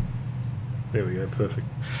 There we go. Perfect.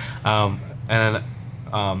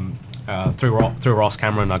 Through Ross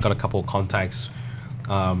Cameron, I got a couple of contacts,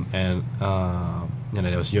 and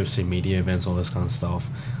there was UFC media events, all this kind of stuff.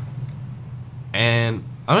 And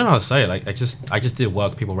I don't know how to say it. Like I just did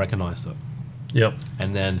work. People recognized it. Yep.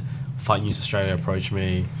 And then Fight News Australia approached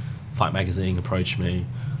me, Fight Magazine approached me,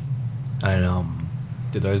 and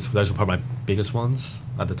those were probably my biggest ones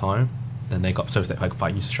at the time. Then they got like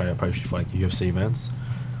Fight News Australia approached me for like UFC events,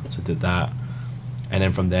 so did that, and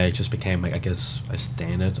then from there it just became like I guess a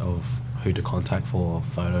standard of who to contact for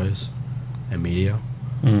photos and media,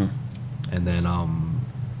 and then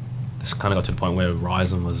this kind of got to the point where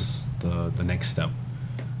Ryzen was the next step.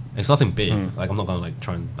 It's nothing big. Like I'm not gonna like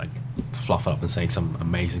try and like fluff it up and say some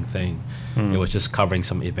amazing thing. It was just covering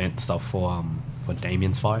some event stuff for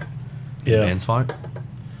Damien's fight, Ben's fight.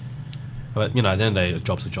 But at the end of the day, a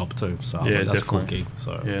job's a job too. So I think that's a cool gig.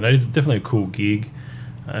 So Yeah, no, it's definitely a cool gig.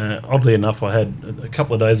 Oddly enough, I had a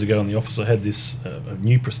couple of days ago in the office. I had this a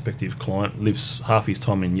new prospective client lives half his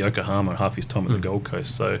time in Yokohama, half his time at the Gold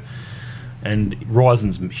Coast. So, and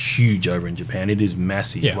Ryzen's huge over in Japan. It is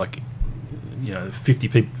massive. Yeah. Like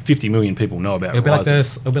 50 million people know about it'll be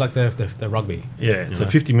Ryzen. it'll be like the rugby. Yeah, so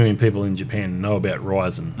 50 million people in Japan know about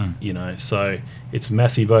Ryzen. So it's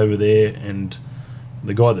massive over there. And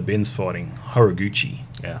the guy that Ben's fighting, Horiguchi,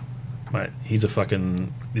 Yeah, mate, he's a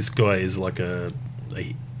fucking. This guy is like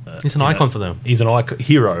he's an icon for them. He's an icon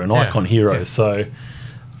hero. Yeah, Icon hero. yeah.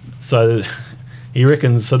 So he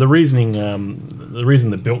reckons. So the reason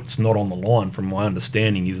the belt's not on the line, from my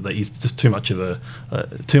understanding, is that he's just too much of a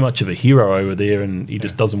hero over there, and he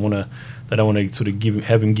just doesn't want to. They don't want to sort of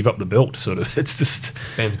have him give up the belt. Sort of, it's just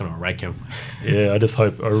Ben's gonna rake him. Yeah, I just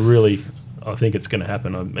hope. I think it's going to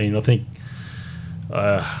happen. I mean, I think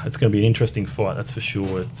it's going to be an interesting fight. That's for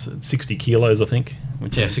sure. It's 60 kilos, I think,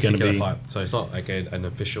 which is 60 going to kilo be. fight. So it's not like an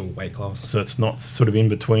official weight class. So it's not sort of in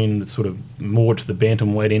between. It's sort of more to the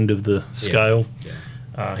bantamweight end of the scale.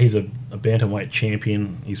 Yeah. He's a bantamweight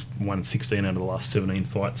champion. He's won 16 out of the last 17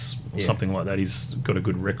 fights or something like that. He's got a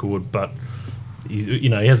good record, but he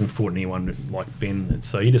hasn't fought anyone like Ben.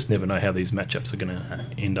 So you just never know how these matchups are going to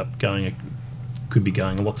end up going. It could be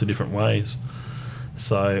going lots of different ways.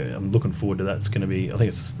 So I'm looking forward to that. It's going to be, I think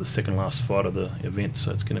it's the second last fight of the event,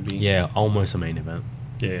 so it's going to be... Yeah, almost a main event.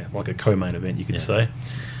 Yeah, like a co-main event, you could say.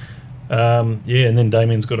 And then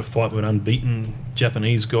Damien's got a fight with an unbeaten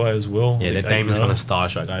Japanese guy as well. Yeah, Damien's got a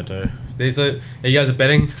starch that guy too. You guys are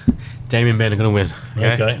betting? Damien Ben are going to win.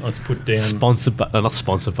 Okay, let's put down... Sponsored by... not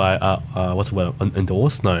sponsored by... what's the word?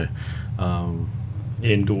 Endorsed? No.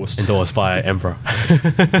 Endorsed. Endorsed by Emperor.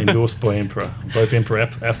 Endorsed by Emperor. Both Emperor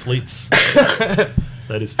athletes.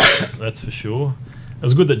 That's for sure. It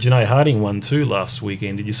was good that Janae Harding won too last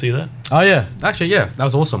weekend. Did you see that? Oh yeah, actually that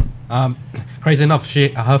was awesome. Crazy enough,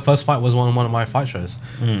 her first fight was on one of my fight shows.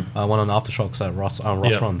 One on Aftershocks at Ross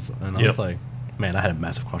runs, and I was like, man, I had a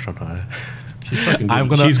massive crush on her. She's fucking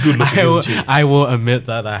good. She's good looking, isn't she? I will admit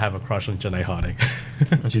that I have a crush on Janae Harding.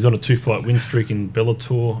 And she's on a 2-fight win streak in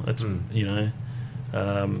Bellator. That's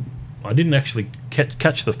I didn't actually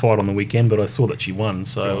catch the fight on the weekend, but I saw that she won.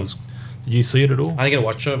 So did you see it at all? I didn't get to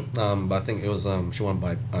watch her, but I think it was she won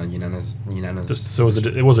by unanimous. So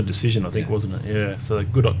it was a decision, I think, wasn't it? Yeah. So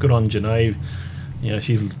good on Janae.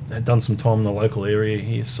 She's done some time in the local area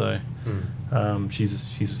here, so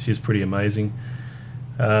she's pretty amazing.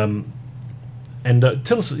 And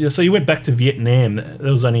tell us, so you went back to Vietnam. That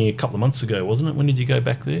was only a couple of months ago, wasn't it? When did you go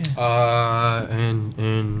back there?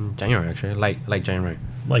 In January, actually, late January.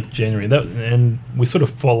 Late January. And we sort of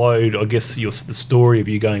followed, I guess, the story of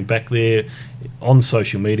you going back there on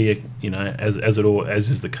social media. As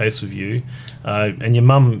is the case with you. And your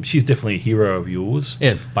mum, she's definitely a hero of yours.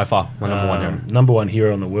 Yeah, by far, my number one hero. Number one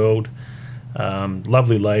hero in the world.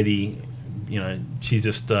 Lovely lady. She's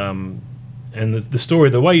just. And the story,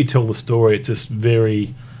 the way you tell the story, it's just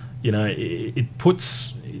very, it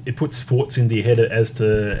puts thoughts into your head as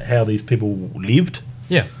to how these people lived.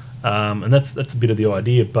 Yeah. And that's a bit of the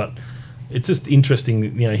idea, but it's just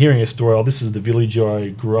interesting, hearing a story. Oh, this is the village I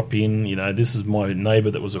grew up in. This is my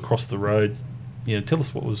neighbour that was across the road. Tell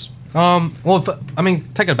us what was.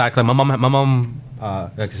 Take it back. Like my mum,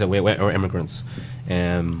 like I said, we're immigrants,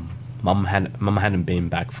 and Mum hadn't been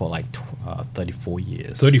back for like 34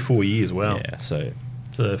 years. 34 years, wow. Yeah, so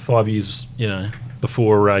 5 years,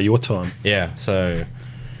 before your time. Yeah, so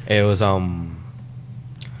it was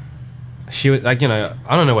she was like, I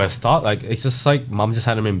don't know where to start. Like, it's just like Mum just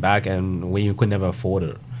hadn't been back, and we could never afford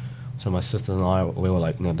it. So my sister and I, we were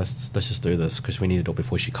like, no, let's just do this because we need to do it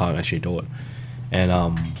before she can't actually do it.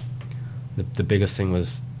 And the biggest thing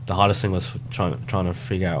was, the hardest thing was trying to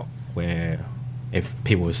figure out if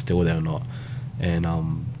people were still there or not. And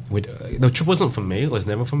the trip wasn't for me. It was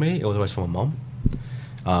never for me. It was always for my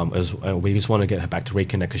mum. We just want to get her back to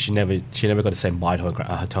reconnect because she never got to say bye to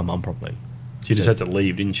her mum properly. She just had to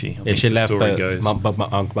leave, didn't she? Yeah, she left,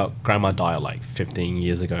 but grandma died like 15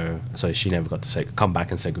 years ago, so she never got to come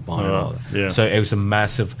back and say goodbye and all that. Yeah. So it was an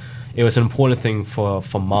important thing for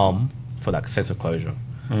mum, for that sense of closure.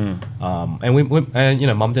 And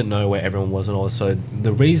mum didn't know where everyone was and all. So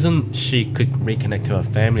the reason she could reconnect to her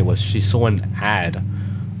family was she saw an ad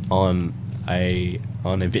on a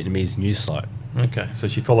Vietnamese news site. Okay, so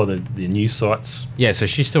she followed the news sites. Yeah, so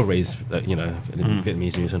she still reads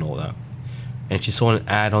Vietnamese news and all that. And she saw an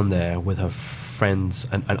ad on there with her friends,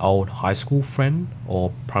 an old high school friend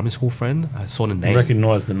or primary school friend. I saw the name.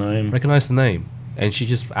 Recognized the name. And she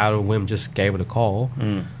just, out of whim, just gave it a call.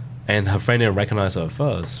 And her friend didn't recognize her at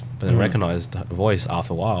first, but then recognized her voice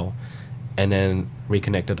after a while, and then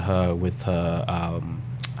reconnected her with her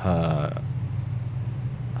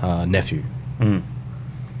nephew.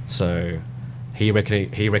 So he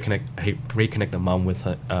reconnected mum with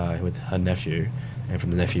her nephew, and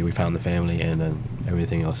from the nephew we found the family, and then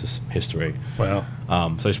everything else is history. Wow.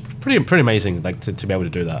 So it's pretty amazing, like to be able to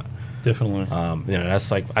do that. Definitely.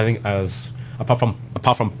 That's like, I think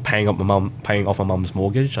apart from paying off my mum's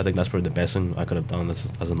mortgage, I think that's probably the best thing I could have done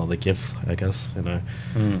as another gift, I guess.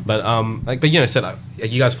 But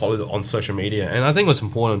you guys followed it on social media, and I think it was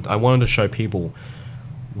important. I wanted to show people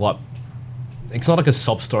what it's not like a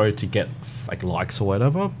sob story to get like likes or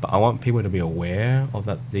whatever, but I want people to be aware of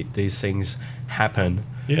that these things happen,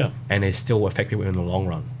 and they still affect people in the long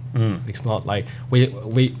run. It's not like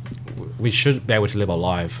we should be able to live our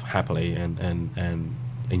life happily and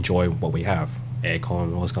enjoy what we have,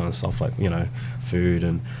 aircon, all this kind of stuff, like, you know,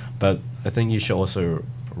 food, but I think you should also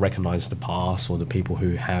recognize the past or the people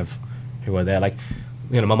who are there. Like,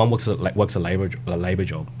 you know, my mum works a labor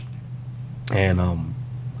job, and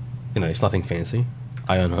you know, it's nothing fancy.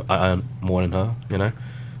 I earn more than her, you know,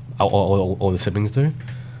 all the siblings do,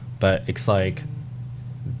 but it's like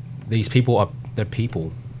these people they're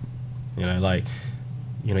people, you know, like,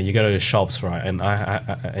 you know, you go to the shops, right, and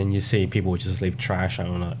and you see people just leave trash out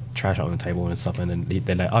on the table and stuff, and then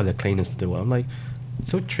they're like, oh, they're cleaners to do it. I'm like,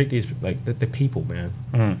 so treat these like they're people,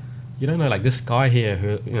 man. You don't know, like this guy here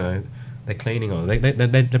who, you know, they're cleaning, or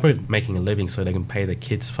they're probably making a living so they can pay their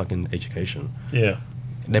kids fucking education. Yeah,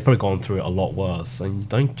 they're probably gone through it a lot worse, and you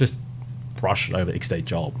don't just brush it over. It's their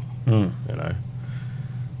job, you know.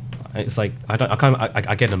 It's like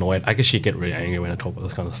I get annoyed. I guess you get really angry when I talk about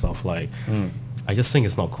this kind of stuff. Like, I just think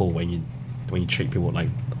it's not cool when you treat people like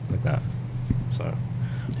that. So,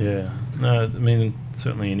 yeah, no, I mean,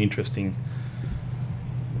 certainly an interesting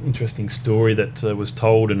story that was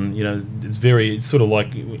told, and you know, it's sort of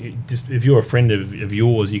like, just if you're a friend of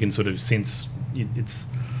yours, you can sort of sense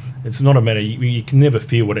it's not a matter, you can never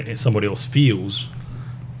feel what somebody else feels,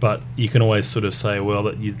 but you can always sort of say, well,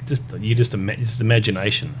 that it's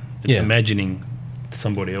imagination. It's imagining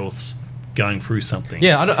somebody else going through something.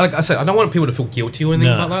 Yeah, like I said, I don't want people to feel guilty or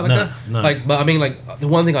anything about that. No. Like, but I mean, like, the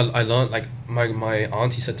one thing I learned, like my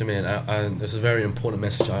auntie said to me, and this is a very important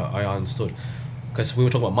message I understood, because we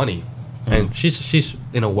were talking about money, and she's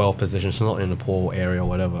in a wealth position, she's not in a poor area or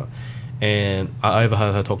whatever, and I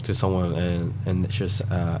overheard her talk to someone, and she was,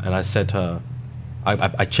 and I said to her,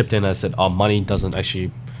 I chipped in and I said, oh, money doesn't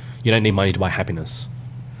actually, you don't need money to buy happiness.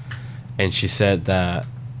 And she said that,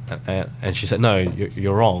 and she said, no,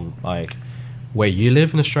 you're wrong. Like, where you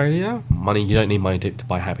live in Australia, you don't need money to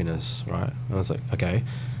buy happiness, right? And I was like, okay.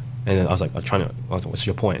 And then I was like, what's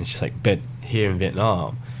your point? And she's like, but here in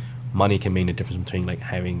Vietnam, money can mean the difference between like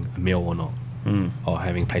having a meal or not, or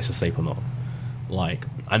having a place to sleep or not. Like,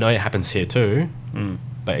 I know it happens here too,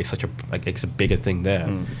 but it's it's a bigger thing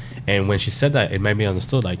there. And when she said that, it made me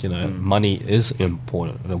understood, like, you know, money is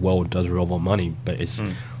important. The world does revolve on money, but it's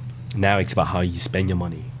now it's about how you spend your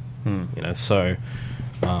money. You know, so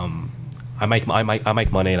I make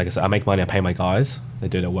money. Like I said, I make money. I pay my guys. They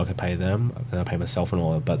do their work. I pay them, and I pay myself and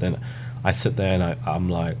all that. But then I sit there and I'm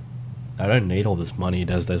like, I don't need all this money.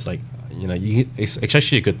 There's like, you know, it's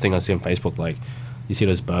actually a good thing I see on Facebook. Like, you see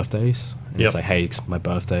those birthdays, and it's like, hey, it's my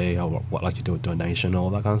birthday. I would like to do a donation,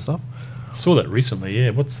 all that kind of stuff. I saw that recently.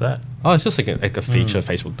 Yeah, what's that? Oh, it's just like a feature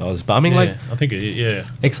Facebook does. But I mean, like, I think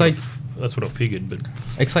it's like, that's what I figured. But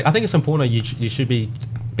it's like, I think it's important that you should be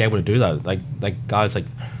able to do that. Like guys, like,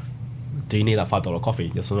 do you need that $5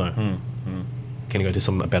 coffee? Yes or no? Can you go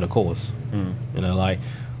to a better cause? You know, like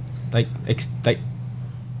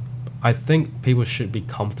I think people should be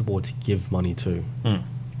comfortable to give money to.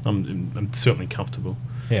 I'm certainly comfortable.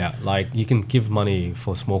 Yeah, like, you can give money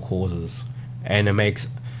for small causes, and it makes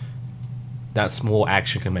that small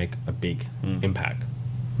action can make a big impact.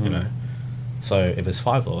 You know, so if it's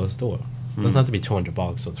 $5, do it. It doesn't have to be $200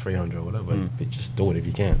 or $300 or whatever. But just do it if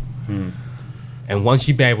you can. And once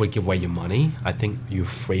you be able to give away your money, I think you're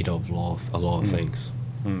freed of a lot of things.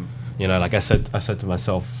 You know, like I said to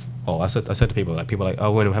myself, I said to people, like,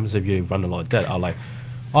 oh, when it happens if you run a lot of debt, I'm like,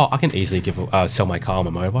 oh, I can easily sell my car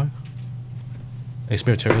on my motorbike. It's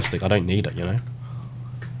materialistic. I don't need it, you know.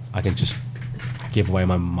 I can just give away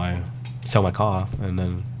sell my car and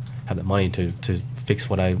then have that money to fix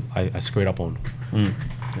what I screwed up on.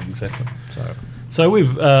 Exactly. So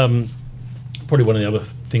we've probably one of the other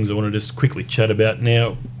things I want to just quickly chat about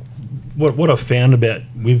now. What I've found about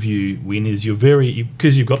with you, Win, is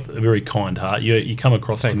because you've got a very kind heart. You come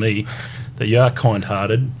across to me that you are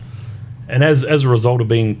kind-hearted, and as a result of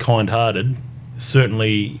being kind-hearted,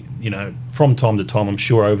 certainly, you know, from time to time, I'm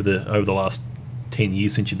sure over the last 10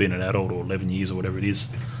 years since you've been an adult, or 11 years or whatever it is,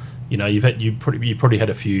 you know, you probably had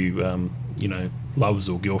a few you know, loves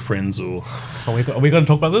or girlfriends, or are we going to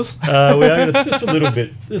talk about this? We are just a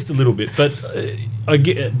little bit. But I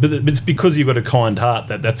get, but it's because you've got a kind heart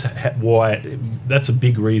that's why. That's a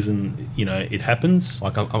big reason, you know, it happens.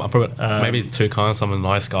 Like, I'm probably, maybe it's too kind. So I'm a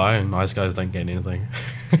nice guy, and nice guys don't get anything.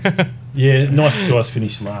 Yeah, nice guys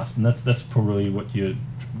finish last, and that's probably what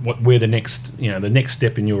where the next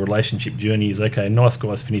step in your relationship journey is. Okay, nice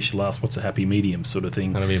guys finish last. What's a happy medium sort of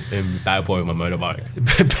thing? I'm gonna be a bad boy with my motorbike.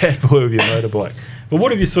 Bad boy with your motorbike. But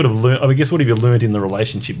what have you sort of learned? I guess what have you learned in the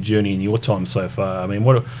relationship journey in your time so far? I mean,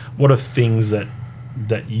 what are things that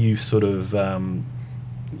you sort of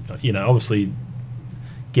obviously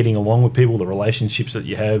getting along with people, the relationships that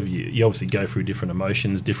you have, you obviously go through different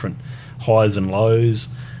emotions, different highs and lows.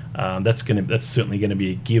 That's certainly going to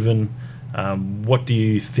be a given. What do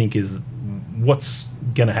you think what's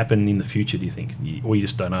going to happen in the future? Do you think, or you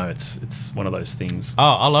just don't know? It's one of those things.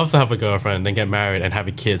 Oh, I love to have a girlfriend, then get married and have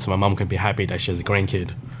a kid, so my mum can be happy that she has a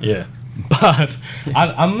grandkid. Yeah, but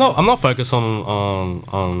I'm not focused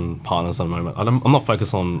on partners at the moment. I'm not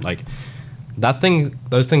focused on like that thing.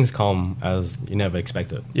 Those things come as you never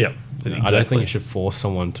expected. Yeah, exactly. I don't think you should force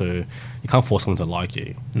someone to. You can't force someone to like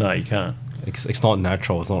you. No, you can't. It's not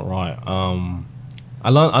natural. It's not right. I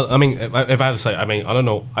learned. I mean, if I have to say, I mean, I don't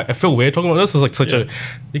know. I feel weird talking about this. It's like such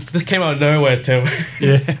this came out of nowhere too.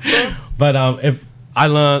 Yeah. But if I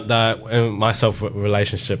learned that in my self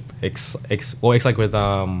relationship, it's like with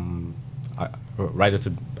related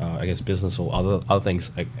to I guess business or other things,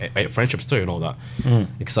 like friendships too, and all that.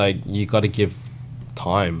 It's like you got to give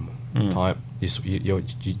time. Time. You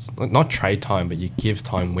not trade time, but you give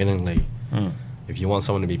time willingly. If you want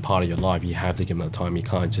someone to be part of your life, you have to give them that time. You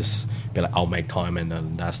can't just be like, I'll make time, and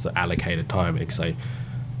then that's the allocated time. It's like,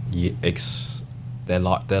 their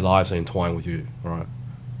lives are entwined with you, right?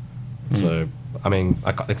 So, I mean,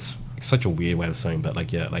 it's such a weird way of saying, but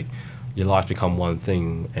like, yeah, like your life become one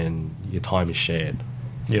thing, and your time is shared.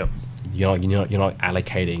 Yep. You're not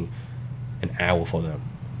allocating an hour for them.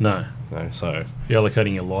 No. So you're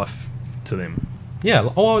allocating your life to them. Yeah.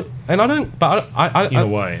 And I don't. But I in a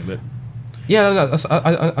way, but. Yeah, no,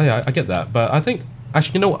 I get that, but I think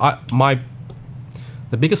actually, the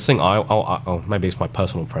biggest thing maybe it's my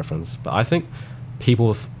personal preference, but I think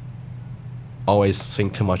people always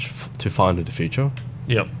think too much too far into the future.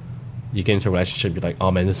 Yep. You get into a relationship, you're like,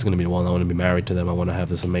 oh man, this is going to be the one. I want to be married to them. I want to have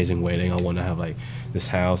this amazing wedding. I want to have like this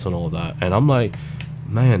house and all that. And I'm like,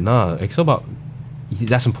 man, nah. It's all about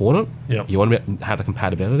that's important. Yep. You want to have the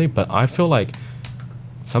compatibility, but I feel like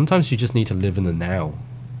sometimes you just need to live in the now.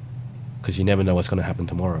 Because you never know what's going to happen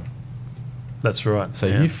tomorrow. That's right. So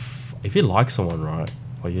if you like someone, right,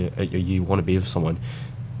 or you want to be with someone,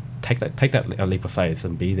 take that leap of faith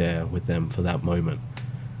and be there with them for that moment,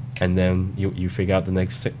 and then you figure out the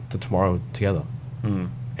next to tomorrow together.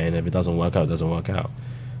 And if it doesn't work out, it doesn't work out.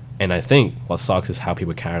 And I think what sucks is how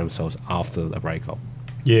people carry themselves after a breakup.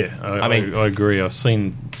 Yeah, I agree. I've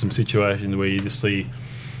seen some situations where you just see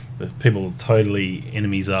people are totally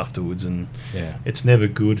enemies afterwards, and it's never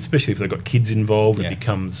good, especially if they've got kids involved. It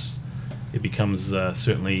becomes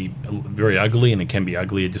certainly very ugly, and it can be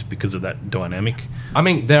uglier just because of that dynamic. I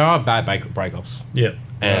mean, there are bad breakups. Yeah,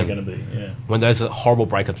 and they're going to be. Yeah, when there's a horrible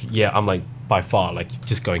breakup, I'm like, by far, like,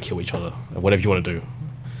 just go and kill each other, whatever you want to do.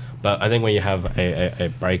 But I think when you have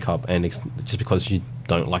a breakup, and it's just because you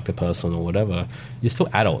don't like the person or whatever, you're still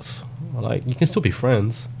adults. Like, you can still be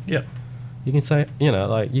friends. Yeah. You can say,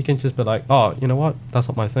 like, you can just be like, oh, you know what? That's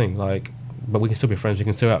not my thing. Like, but we can still be friends. We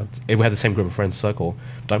can still, if we have the same group of friends circle,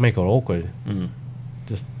 don't make it awkward.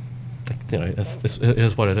 Just, it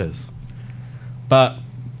is what it is. But,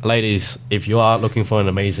 ladies, if you are looking for an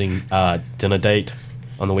amazing dinner date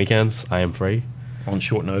on the weekends, I am free. On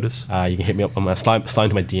short notice. You can hit me up on slide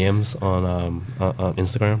into my DMs on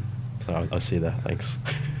Instagram. So I'll see you there. Thanks.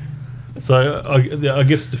 So I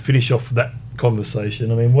guess to finish off that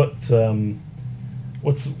conversation, I mean, what's you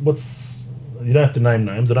don't have to name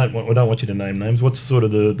names. I don't want you to name names. What's sort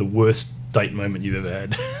of the worst date moment you've ever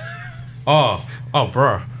had? oh,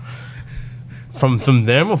 bro. From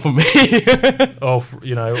them or from me?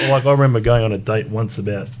 Like I remember going on a date once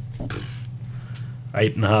about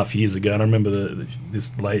 8.5 years ago, and I remember this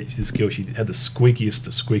girl. She had the squeakiest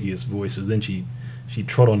of squeakiest voices. Then she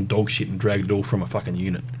trod on dog shit and dragged it all from a fucking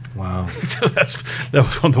unit. Wow. So that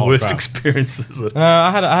was one of the worst experiences.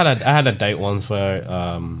 I had a date once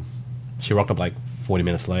where she rocked up like 40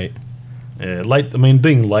 minutes late. Yeah, late. I mean,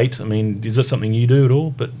 being late. I mean, is that something you do at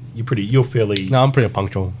all? But you're fairly. No, I'm pretty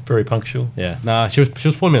punctual. Very punctual. Yeah. Nah, she was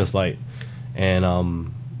 40 minutes late,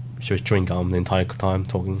 and she was chewing gum the entire time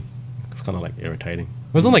talking. It's kind of like irritating.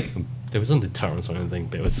 It wasn't like there wasn't deterrence or anything,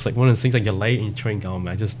 but it was just like one of those things like you're late and you're chewing gum.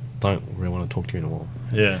 I just don't really want to talk to you anymore.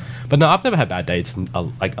 Yeah. But no, I've never had bad dates. And I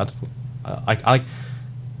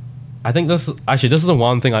think this is the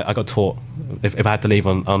one thing I got taught if I had to leave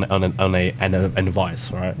on an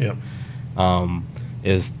advice, right? Yep.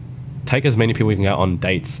 Is take as many people you can go on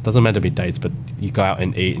dates. Doesn't matter to be dates, but you go out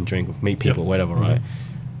and eat and drink, meet people, whatever, right?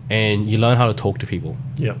 and you learn how to talk to people.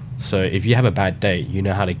 Yeah. So if you have a bad date, you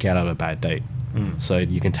know how to get out of a bad date. So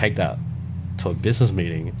you can take that to a business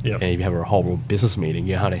meeting, Yep. and if you have a whole business meeting,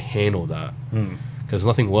 you know how to handle that. Because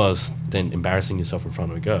nothing worse than embarrassing yourself in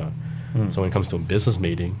front of a girl. So when it comes to a business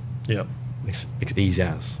meeting, Yeah. it's easy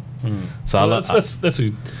as. So Well,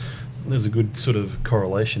 there's a good sort of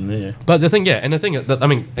correlation there. but the thing, that, I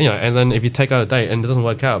mean, and then if you take out a date and it doesn't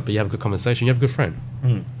work out, but you have a good conversation, you have a good friend.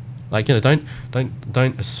 Like,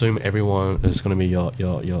 don't assume everyone is going to be your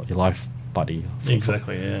life buddy.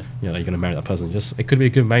 Exactly. Yeah. You're going to marry that person. Just, it could be a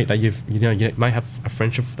good mate that you might have a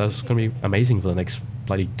friendship that's going to be amazing for the next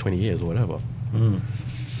bloody 20 years or whatever.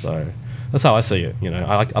 So that's how I see it.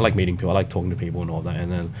 I like meeting people. I like talking to people and all that. And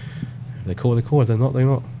then if they're cool, they're cool. If they're not, they're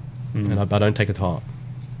not. And I don't take it to heart.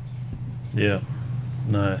 Yeah.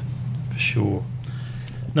 No, for sure.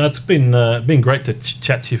 No, it's been great to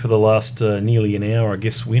chat to you for the last nearly an hour. I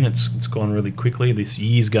guess, Win. It's gone really quickly. This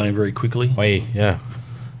year's going very quickly. Wait, yeah.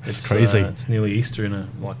 It's crazy. It's nearly Easter in a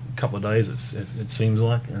couple of days. It seems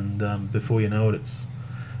like, and before you know it, it's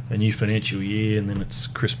a new financial year, and then it's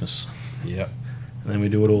Christmas. Yeah. And then we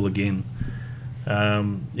do it all again.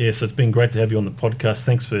 So it's been great to have you on the podcast.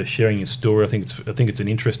 Thanks for sharing your story. I think it's an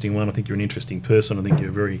interesting one. I think you're an interesting person. I think you're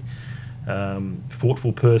a very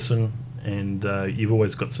thoughtful person, and you've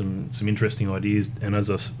always got some interesting ideas. And as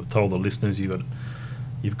I told the listeners,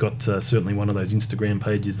 you've got certainly one of those Instagram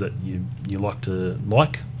pages that you like to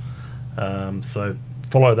like. So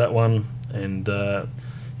follow that one, and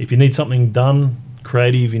if you need something done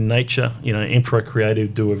creative in nature, Emperor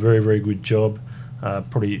Creative do a very, very good job.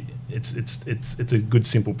 Probably it's a good,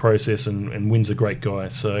 simple process, and Win's a great guy.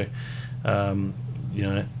 So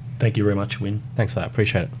thank you very much, Win. Thanks for that.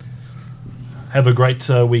 Appreciate it. Have a great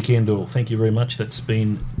weekend all. Thank you very much. That's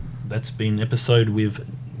been episode with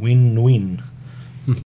Win.